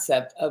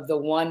concept of the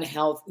one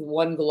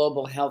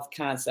global health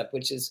concept,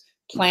 which is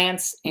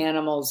plants,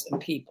 animals, and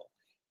people.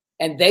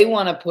 And they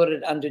want to put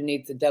it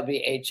underneath the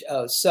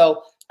WHO.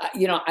 So,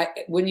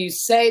 when you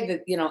say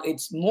that,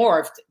 it's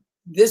morphed,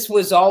 this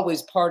was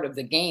always part of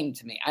the game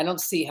to me. I don't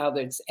see how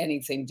there's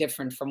anything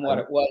different from what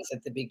it was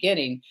at the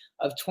beginning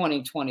of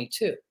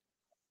 2022.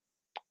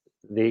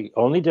 The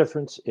only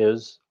difference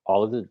is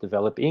all of the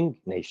developing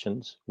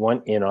nations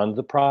want in on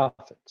the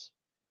profits.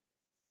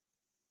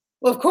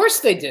 Well, of course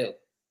they do.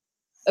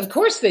 Of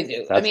course they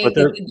do. That's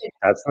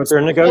what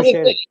they're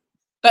negotiating.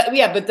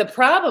 But the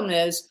problem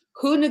is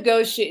who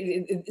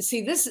negotiates.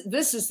 See, this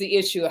is the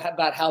issue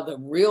about how the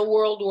real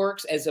world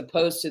works as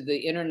opposed to the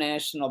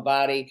international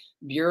body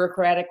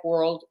bureaucratic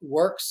world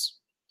works.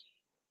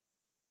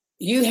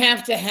 You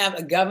have to have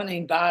a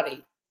governing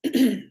body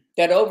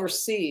that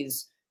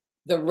oversees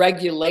the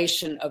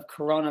regulation of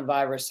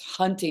coronavirus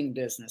hunting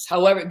business.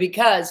 However,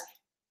 because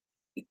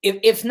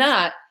if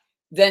not,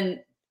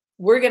 then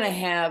we're going to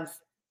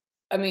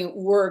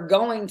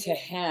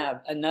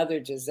have another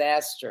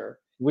disaster.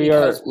 We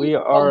are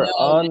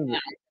on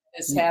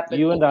this happened.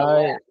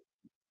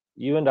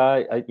 You and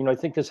I, I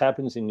think this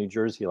happens in New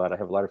Jersey a lot. I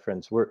have a lot of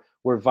friends.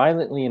 We're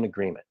violently in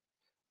agreement.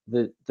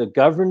 The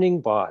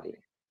governing body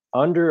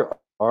under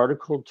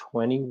Article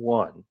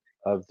 21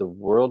 of the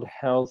World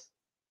Health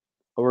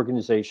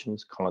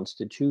Organization's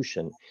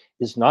Constitution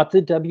is not the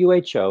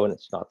WHO, and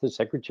it's not the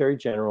Secretary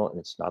General, and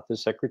it's not the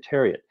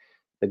Secretariat.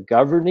 The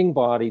governing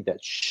body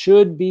that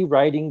should be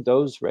writing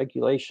those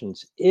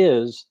regulations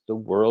is the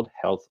World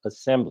Health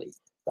Assembly,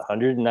 the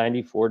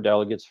 194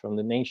 delegates from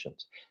the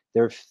nations.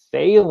 They're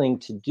failing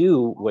to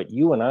do what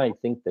you and I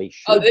think they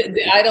should. I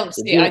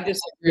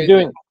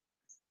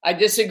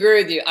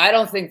disagree with you. I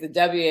don't think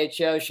the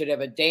WHO should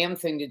have a damn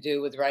thing to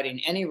do with writing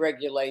any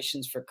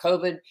regulations for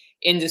COVID,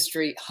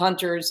 industry,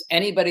 hunters,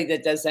 anybody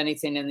that does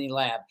anything in the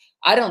lab.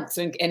 I don't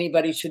think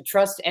anybody should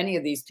trust any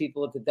of these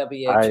people at the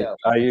WHO.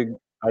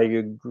 I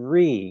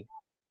agree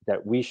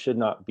that we should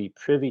not be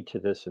privy to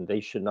this and they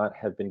should not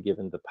have been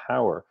given the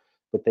power,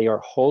 but they are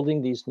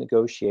holding these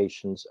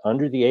negotiations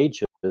under the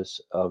aegis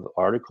of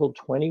Article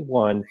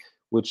 21,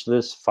 which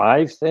lists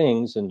 5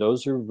 things, and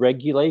those are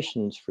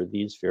regulations for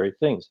these very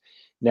things.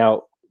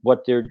 Now,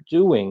 what they're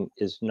doing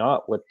is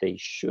not what they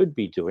should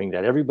be doing,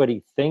 that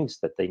everybody thinks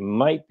that they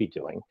might be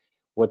doing.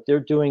 What they're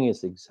doing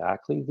is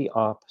exactly the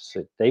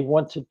opposite. They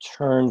want to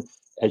turn,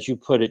 as you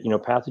put it,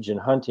 pathogen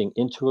hunting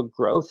into a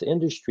growth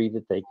industry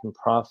that they can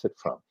profit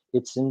from.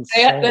 It's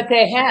insane. But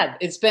they have.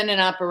 It's been in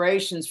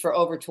operations for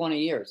over 20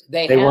 years.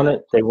 They want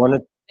to do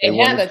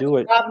The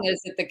it. problem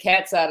is that the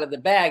cat's out of the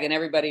bag and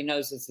everybody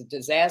knows it's a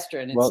disaster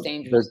and it's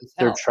dangerous as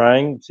hell. They're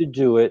trying to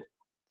do it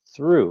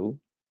through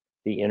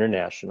the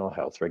international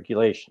health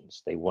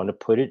regulations. They want to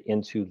put it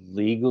into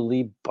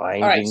legally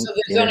binding. All right, so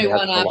there's only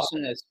one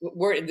option.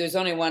 Law. There's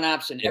only one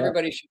option. Yeah.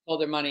 Everybody should pull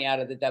their money out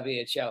of the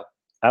WHO.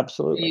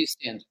 Absolutely. Where do you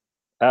stand?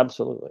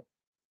 Absolutely.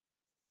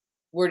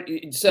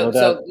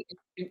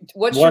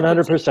 What's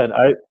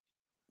 100%.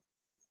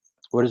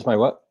 What is my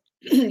what?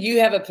 You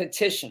have a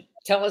petition.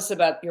 Tell us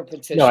about your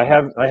petition. No, I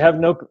have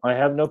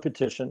no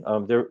petition.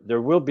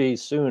 There will be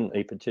soon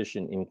a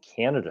petition in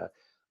Canada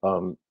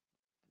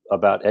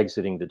about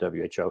exiting the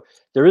WHO.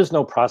 There is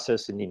no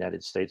process in the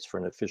United States for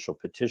an official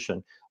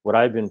petition. What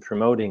I've been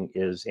promoting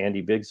is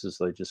Andy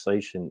Biggs's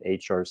legislation,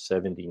 HR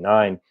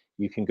 79.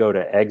 You can go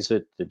to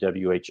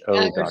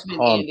exitthewho.com.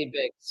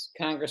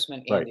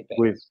 Congressman Andy Biggs.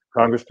 With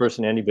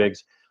Congressperson Andy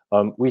Biggs.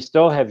 We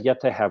still have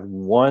yet to have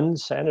one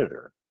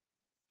senator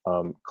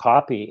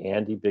copy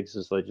Andy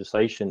Biggs's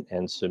legislation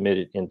and submit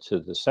it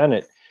into the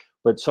Senate.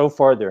 But so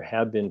far, there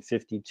have been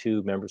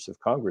 52 members of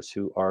Congress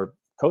who are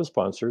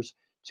co-sponsors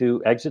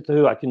to exit the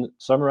WHO. I can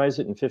summarize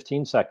it in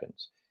 15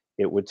 seconds.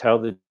 It would tell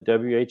the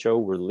WHO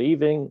we're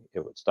leaving,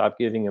 it would stop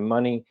giving them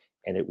money,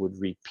 and it would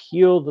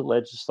repeal the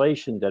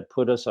legislation that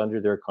put us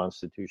under their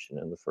constitution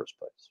in the first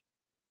place.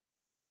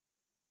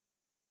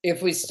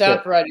 If we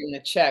stop writing the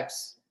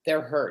checks,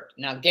 they're hurt.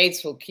 Now,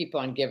 Gates will keep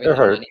on giving them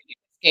money.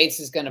 Gates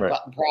is going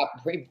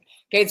to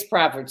Gates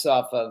profits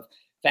off of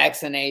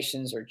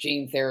vaccinations or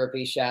gene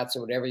therapy shots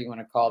or whatever you want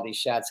to call these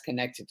shots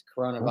connected to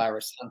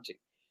coronavirus hunting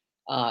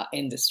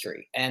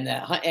industry.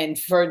 And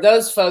for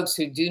those folks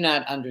who do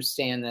not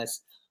understand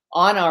this,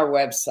 on our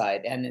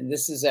website, and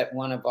this is at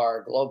one of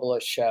our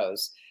globalist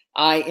shows,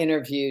 I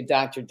interviewed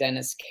Dr.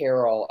 Dennis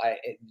Carroll,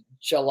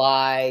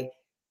 July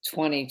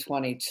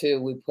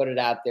 2022. We put it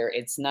out there.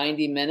 It's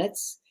 90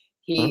 minutes.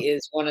 He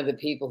is one of the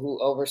people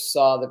who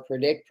oversaw the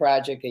PREDICT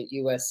project at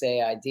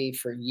USAID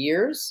for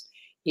years.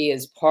 He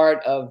is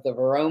part of the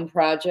Verome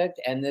project,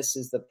 and this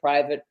is the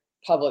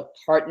private-public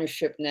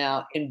partnership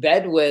now in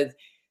bed with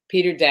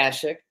Peter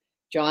Daszak,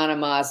 Joanna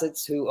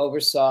Mozitz, who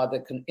oversaw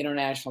the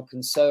international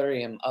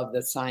consortium of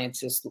the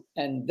scientists,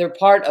 and they're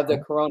part of the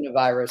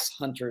coronavirus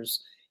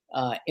hunters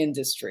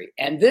industry.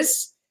 And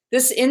this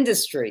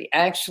industry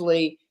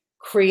actually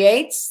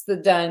creates the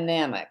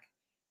dynamic.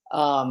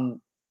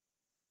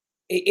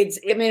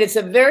 It's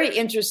a very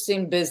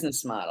interesting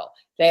business model.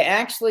 They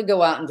actually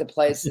go out into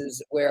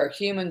places where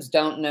humans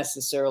don't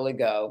necessarily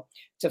go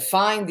to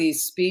find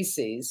these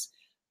species.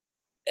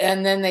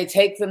 And then they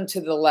take them to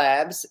the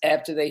labs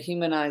after they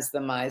humanize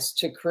the mice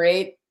to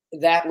create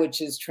that which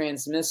is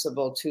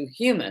transmissible to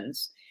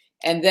humans.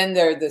 And then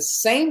they're the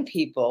same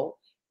people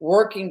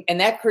working, and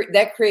that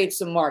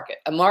creates a market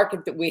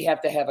that we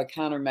have to have a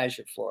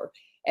countermeasure for.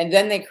 And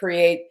then they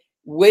create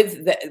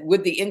with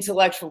the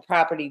intellectual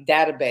property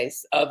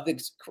database of the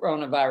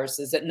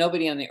coronaviruses that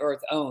nobody on the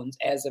earth owns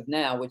as of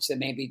now, which they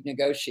may be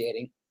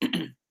negotiating.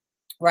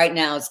 Right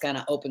now, it's kind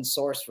of open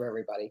source for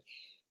everybody.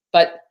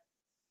 But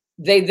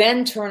they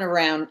then turn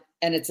around,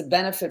 and it's a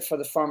benefit for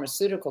the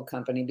pharmaceutical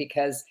company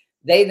because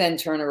they then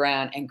turn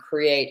around and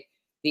create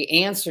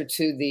the answer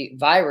to the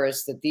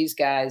virus that these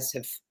guys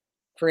have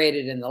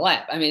created in the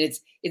lab. I mean,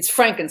 it's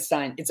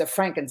Frankenstein. It's a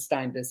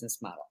Frankenstein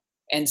business model.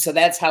 And so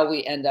that's how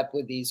we end up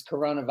with these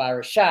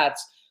coronavirus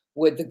shots,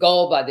 with the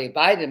goal by the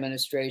Biden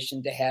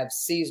administration to have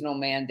seasonal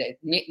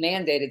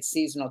mandated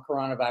seasonal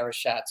coronavirus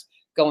shots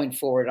going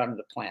forward on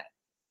the planet.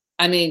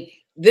 I mean,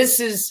 this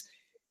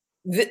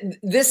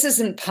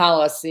isn't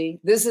policy.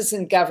 This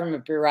isn't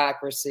government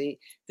bureaucracy.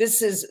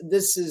 It's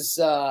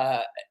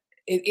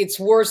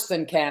worse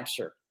than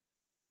capture.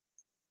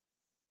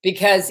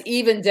 Because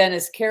even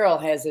Dennis Carroll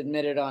has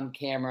admitted on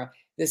camera,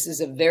 this is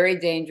a very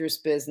dangerous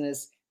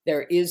business.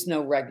 There is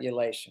no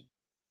regulation.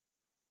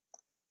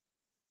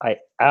 I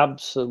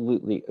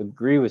absolutely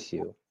agree with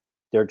you.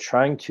 They're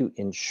trying to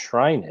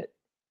enshrine it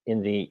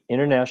in the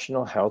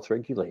international health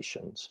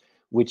regulations,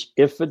 which,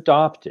 if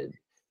adopted,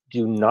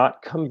 do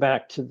not come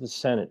back to the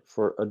Senate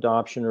for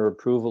adoption or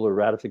approval or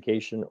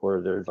ratification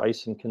or their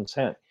advice and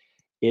consent.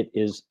 It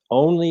is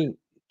only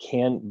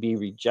can be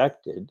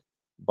rejected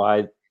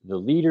by the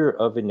leader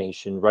of a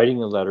nation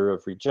writing a letter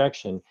of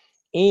rejection.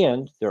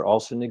 And they're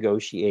also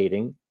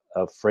negotiating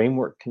a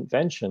framework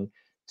convention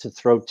to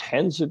throw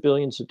tens of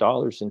billions of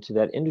dollars into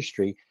that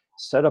industry,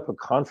 set up a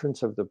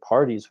conference of the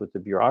parties with the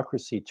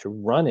bureaucracy to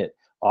run it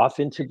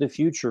off into the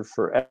future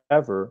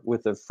forever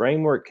with a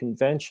framework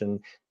convention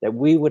that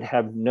we would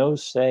have no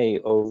say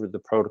over the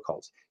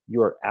protocols.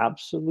 You're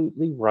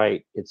absolutely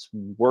right. It's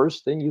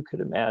worse than you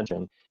could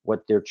imagine.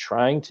 What they're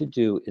trying to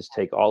do is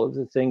take all of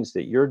the things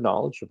that you're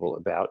knowledgeable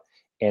about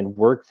and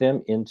work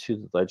them into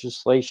the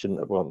legislation,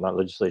 well, not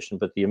legislation,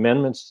 but the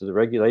amendments to the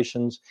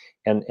regulations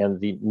and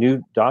the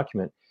new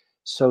document,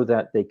 so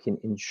that they can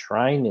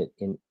enshrine it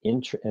in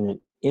an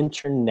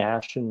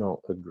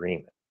international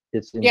agreement.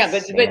 It's Yeah,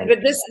 insane. but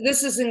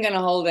this isn't going to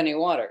hold any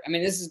water. I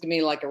mean, this is going to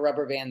be like a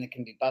rubber band that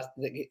can be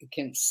that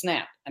can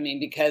snap. I mean,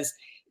 because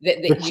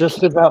It's you just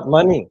can't. about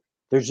money.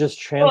 They're just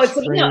Well,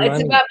 transferring it's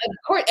money. about, of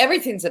course,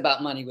 everything's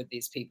about money with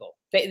these people.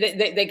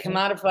 They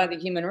commodify the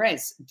human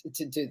race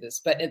to do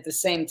this, but at the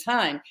same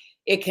time,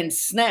 it can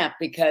snap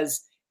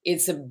because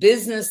it's a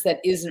business that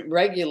isn't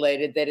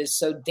regulated, that is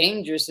so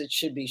dangerous it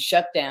should be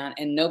shut down,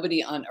 and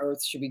nobody on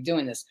earth should be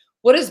doing this.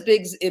 What is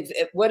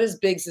what does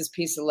Biggs's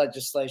piece of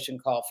legislation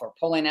call for?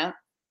 Pulling out?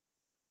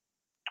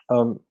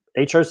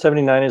 HR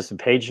 79 is a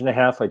page and a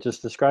half. I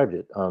just described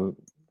it.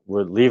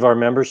 We'll leave our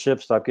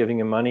membership, stop giving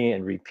them money,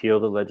 and repeal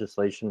the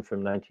legislation from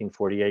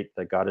 1948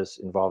 that got us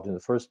involved in the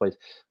first place.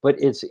 But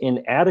it's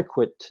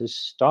inadequate to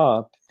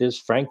stop this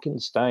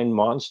Frankenstein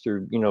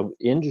monster,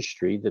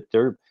 industry that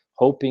they're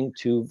hoping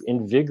to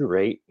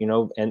invigorate,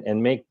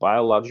 and make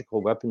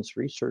biological weapons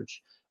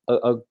research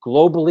a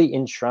globally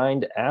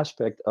enshrined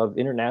aspect of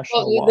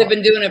international Well, they've law.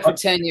 been doing it for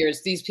 10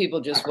 years. These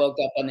people just woke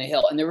up on the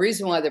Hill. And the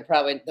reason why they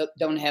probably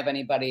don't have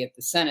anybody at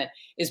the Senate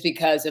is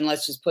because, and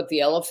let's just put the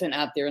elephant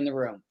out there in the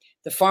room,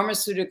 the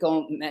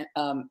Pharmaceutical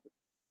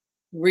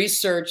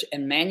Research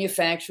and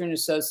Manufacturing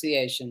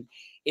Association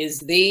is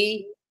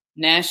the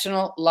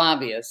national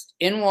lobbyist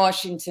in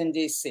Washington,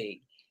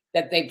 D.C.,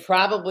 that they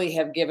probably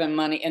have given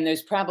money. And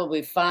there's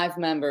probably 5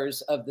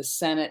 members of the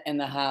Senate and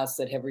the House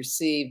that have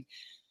received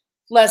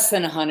less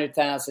than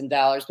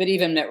 $100,000, but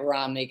even Mitt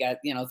Romney got,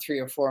 $3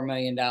 or $4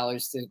 million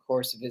through the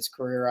course of his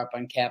career up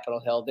on Capitol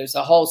Hill. There's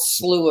a whole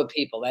slew of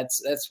people.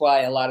 That's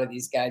why a lot of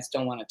these guys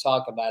don't want to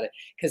talk about it,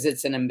 because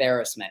it's an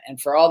embarrassment.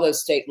 And for all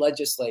those state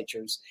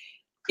legislatures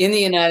in the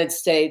United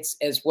States,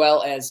 as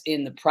well as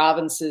in the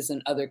provinces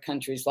and other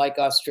countries like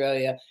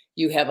Australia,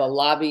 you have a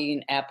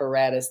lobbying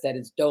apparatus that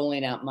is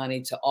doling out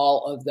money to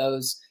all of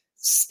those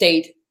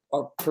state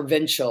or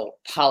provincial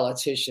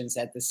politicians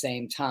at the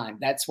same time.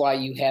 That's why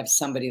you have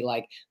somebody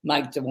like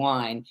Mike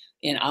DeWine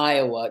in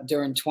Iowa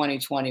during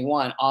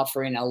 2021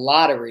 offering a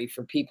lottery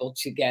for people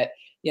to get,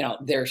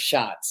 their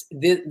shots.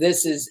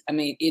 This is,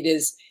 it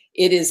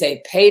is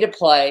a pay to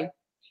play.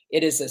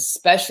 It is a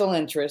special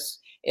interest.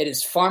 It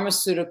is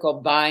pharmaceutical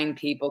buying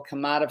people,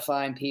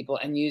 commodifying people,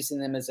 and using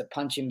them as a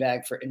punching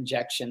bag for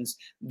injections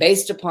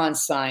based upon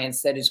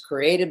science that is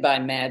created by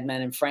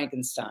madmen and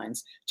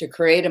Frankensteins to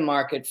create a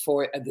market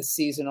for the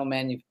seasonal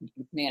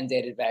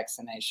mandated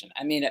vaccination.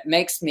 I mean, it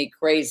makes me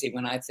crazy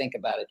when I think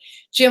about it.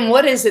 Jim,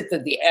 what is it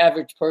that the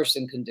average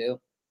person can do?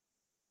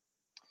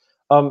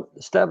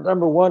 Step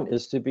number 1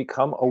 is to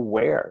become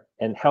aware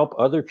and help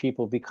other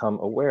people become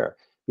aware,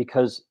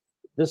 because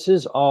this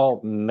is all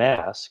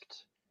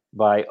masked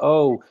by,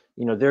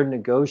 they're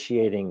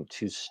negotiating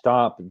to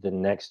stop the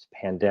next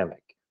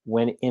pandemic,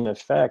 when in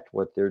effect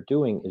what they're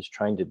doing is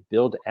trying to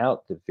build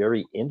out the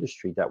very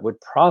industry that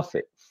would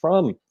profit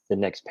from the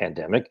next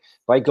pandemic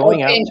by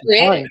going out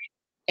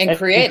and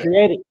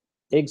creating.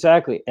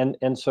 Exactly.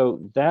 And so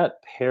that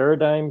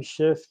paradigm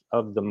shift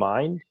of the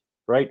mind,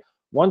 right?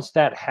 Once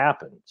that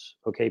happens,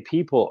 okay,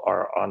 people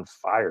are on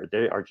fire.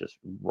 They are just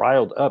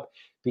riled up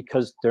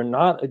because they're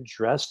not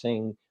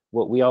addressing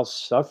what we all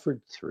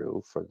suffered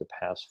through for the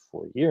past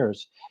 4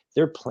 years.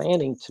 They're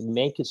planning to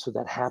make it so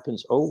that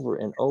happens over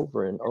and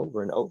over and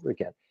over and over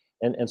again.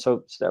 And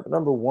so step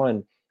number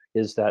 1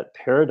 is that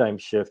paradigm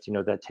shift,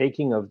 that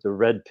taking of the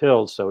red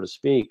pill, so to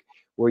speak,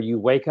 where you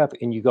wake up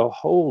and you go,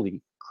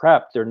 holy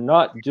crap, they're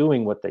not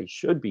doing what they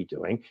should be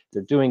doing.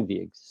 They're doing the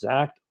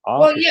exact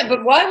opposite. Well, yeah,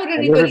 but why would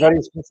anybody?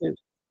 Everybody's confused.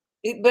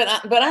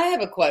 But I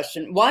have a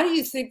question. Why do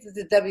you think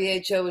that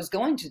the WHO is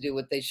going to do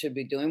what they should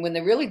be doing when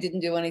they really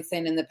didn't do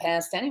anything in the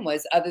past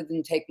anyways, other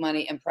than take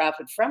money and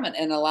profit from it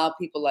and allow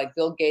people like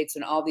Bill Gates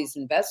and all these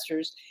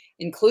investors,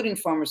 including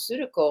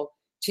pharmaceutical,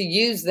 to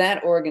use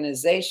that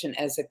organization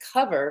as a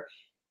cover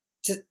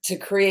to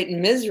create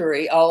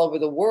misery all over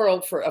the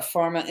world for a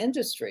pharma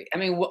industry? I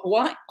mean,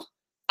 why?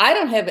 I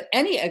don't have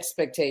any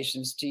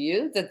expectations, do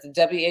you, that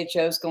the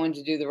WHO is going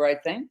to do the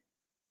right thing?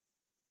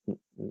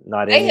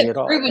 Not any at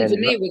all. They have proven to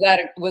me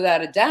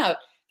without a doubt,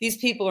 these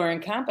people are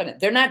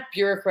incompetent. They're not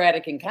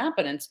bureaucratic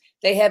incompetence.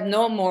 They have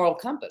no moral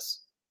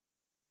compass.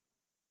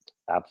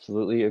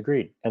 Absolutely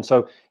agreed. And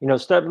so,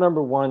 step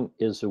number 1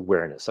 is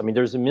awareness. I mean,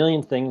 there's a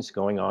million things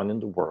going on in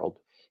the world,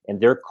 and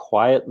they're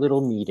quiet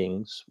little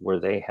meetings where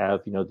they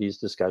have, these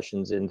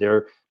discussions in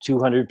their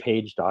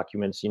 200-page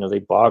documents. They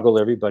boggle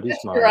everybody's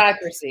mind.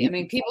 Bureaucracy. I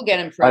mean, people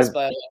get impressed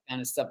by all that kind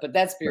of stuff, but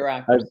that's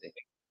bureaucracy.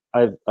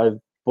 I've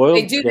boiled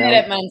They do that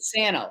at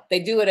Monsanto. They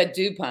do it at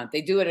DuPont.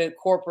 They do it at a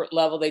corporate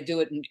level. They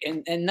do it,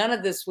 and none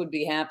of this would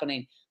be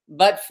happening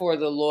but for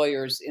the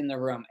lawyers in the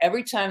room.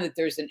 Every time that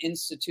there's an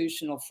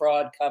institutional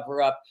fraud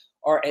cover-up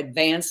or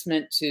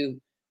advancement to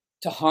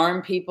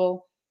harm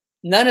people,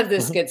 none of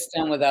this gets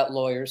done without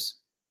lawyers.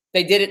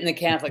 They did it in the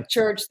Catholic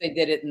Church. They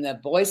did it in the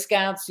Boy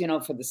Scouts,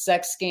 for the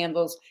sex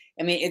scandals.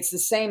 I mean, it's the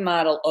same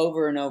model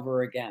over and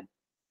over again.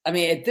 I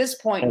mean, at this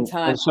point in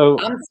time, so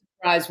I'm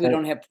surprised we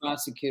don't have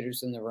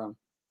prosecutors in the room.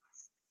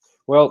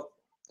 Well,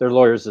 they're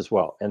lawyers as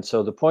well. And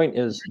so the point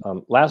is,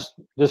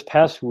 this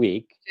past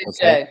week,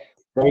 okay,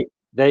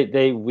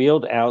 they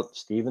wheeled out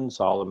Stephen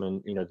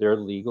Solomon, their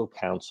legal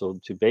counsel,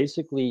 to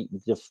basically,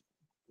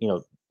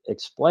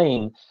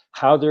 explain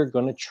how they're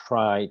going to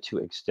try to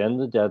extend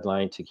the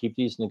deadline to keep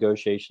these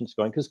negotiations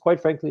going. Because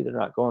quite frankly, they're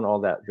not going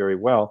all that very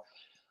well.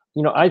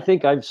 I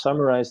think I've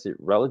summarized it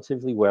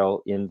relatively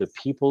well in the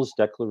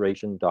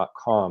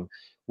peoplesdeclaration.com,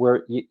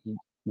 where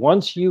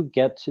once you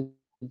get to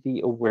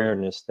the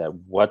awareness that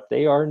what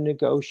they are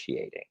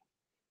negotiating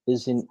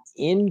is an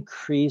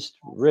increased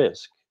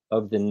risk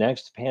of the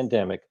next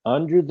pandemic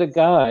under the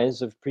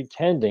guise of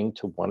pretending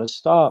to want to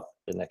stop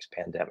the next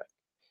pandemic.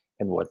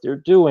 And what they're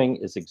doing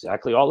is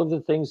exactly all of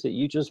the things that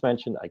you just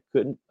mentioned. I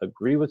couldn't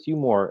agree with you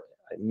more.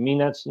 I mean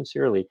that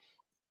sincerely.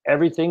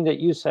 Everything that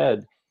you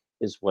said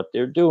is what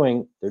they're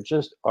doing. They're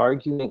just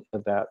arguing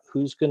about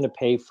who's going to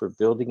pay for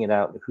building it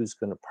out and who's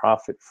going to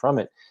profit from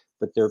it.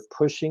 But they're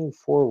pushing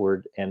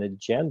forward an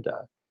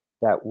agenda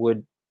that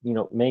would,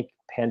 make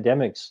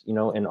pandemics,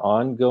 an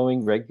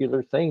ongoing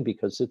regular thing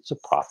because it's a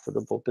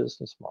profitable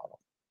business model.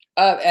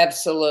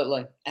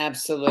 Absolutely.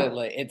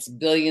 Absolutely. It's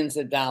billions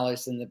of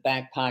dollars in the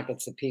back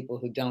pockets of people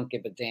who don't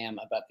give a damn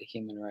about the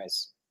human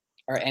race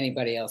or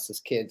anybody else's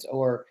kids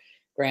or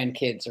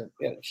grandkids or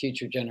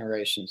future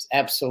generations.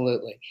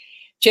 Absolutely.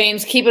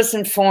 James, keep us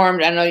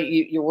informed. I know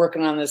you're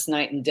working on this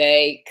night and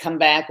day. Come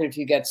back if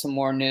you get some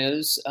more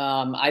news.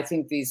 I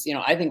think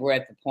I think we're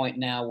at the point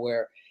now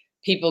where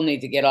people need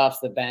to get off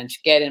the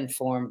bench, get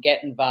informed,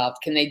 get involved.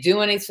 Can they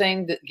do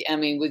anything?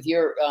 With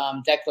your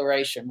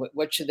declaration,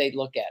 what should they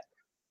look at?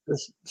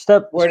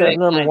 Step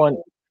number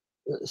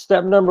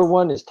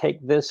one is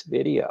take this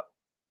video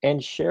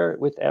and share it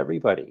with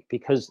everybody,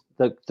 because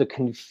the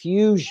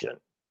confusion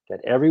that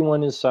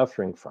everyone is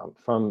suffering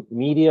from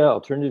media,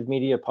 alternative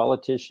media,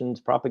 politicians,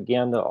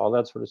 propaganda, all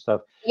that sort of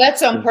stuff.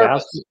 That's on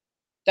purpose.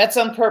 That's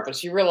on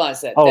purpose. You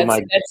realize that. Oh,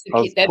 that's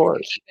to keep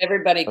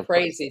everybody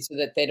crazy so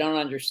that they don't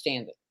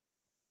understand it.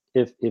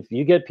 If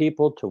you get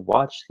people to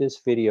watch this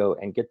video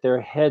and get their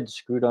heads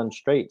screwed on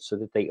straight so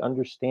that they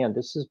understand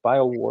this is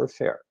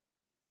biowarfare,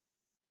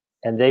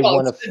 and they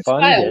want to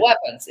fund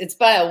bioweapons. It's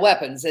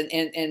bioweapons,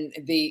 and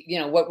the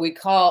what we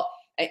call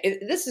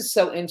this is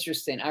so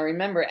interesting. I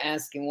remember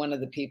asking one of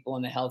the people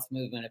in the health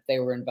movement if they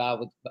were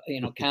involved with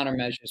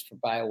countermeasures for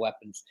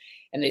bioweapons,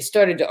 and they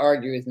started to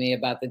argue with me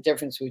about the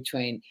difference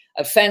between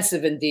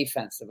offensive and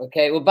defensive.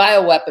 Okay, well,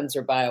 bioweapons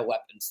are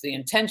bioweapons. The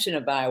intention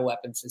of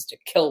bioweapons is to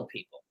kill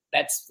people.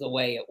 That's the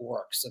way it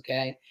works.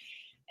 Okay,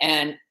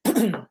 and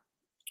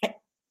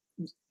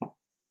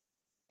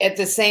at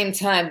the same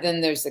time,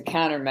 then there's the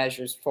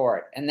countermeasures for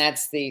it, and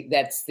that's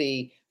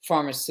the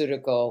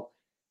pharmaceutical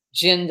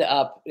ginned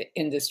up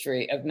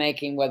industry of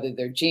making, whether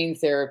they're gene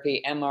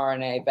therapy,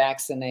 mRNA,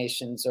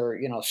 vaccinations,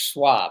 or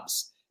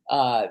swabs,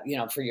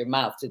 for your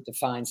mouth to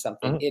define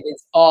something. Mm-hmm. It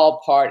is all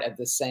part of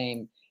the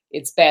same.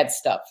 It's bad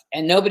stuff,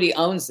 and nobody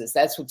owns this.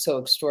 That's what's so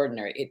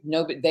extraordinary.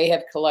 They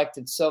have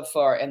collected so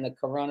far in the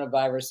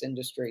coronavirus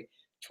industry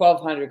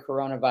 1,200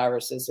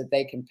 coronaviruses that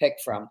they can pick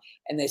from,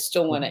 and they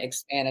still want to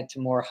expand it to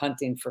more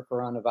hunting for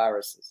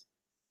coronaviruses.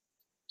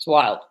 It's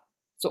wild.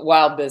 It's a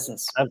wild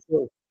business.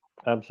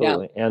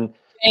 Absolutely. Yeah. And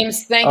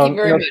James, thank you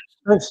very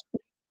much.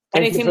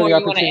 Anything more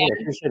you want to add? I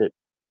appreciate it.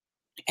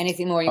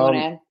 Anything more you want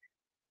to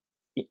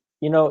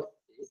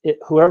add?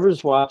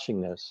 Whoever's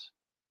watching this,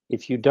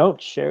 if you don't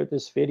share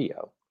this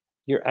video,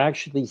 you're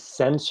actually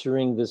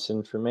censoring this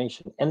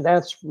information, and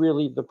that's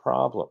really the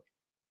problem.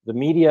 The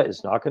media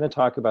is not going to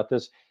talk about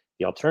this.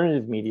 The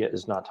alternative media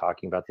is not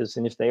talking about this.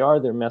 And if they are,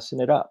 they're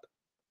messing it up.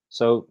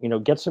 So,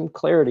 get some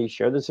clarity,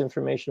 share this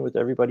information with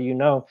everybody you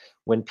know.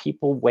 When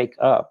people wake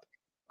up,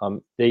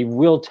 they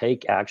will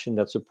take action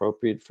that's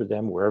appropriate for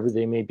them wherever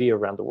they may be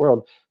around the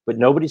world. But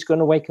nobody's going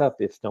to wake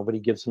up if nobody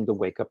gives them the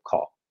wake-up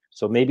call.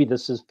 So maybe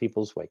this is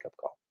people's wake-up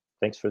call.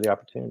 Thanks for the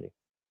opportunity.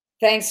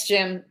 Thanks,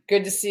 Jim.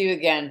 Good to see you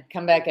again.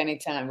 Come back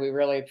anytime. We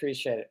really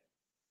appreciate it.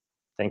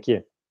 Thank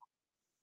you.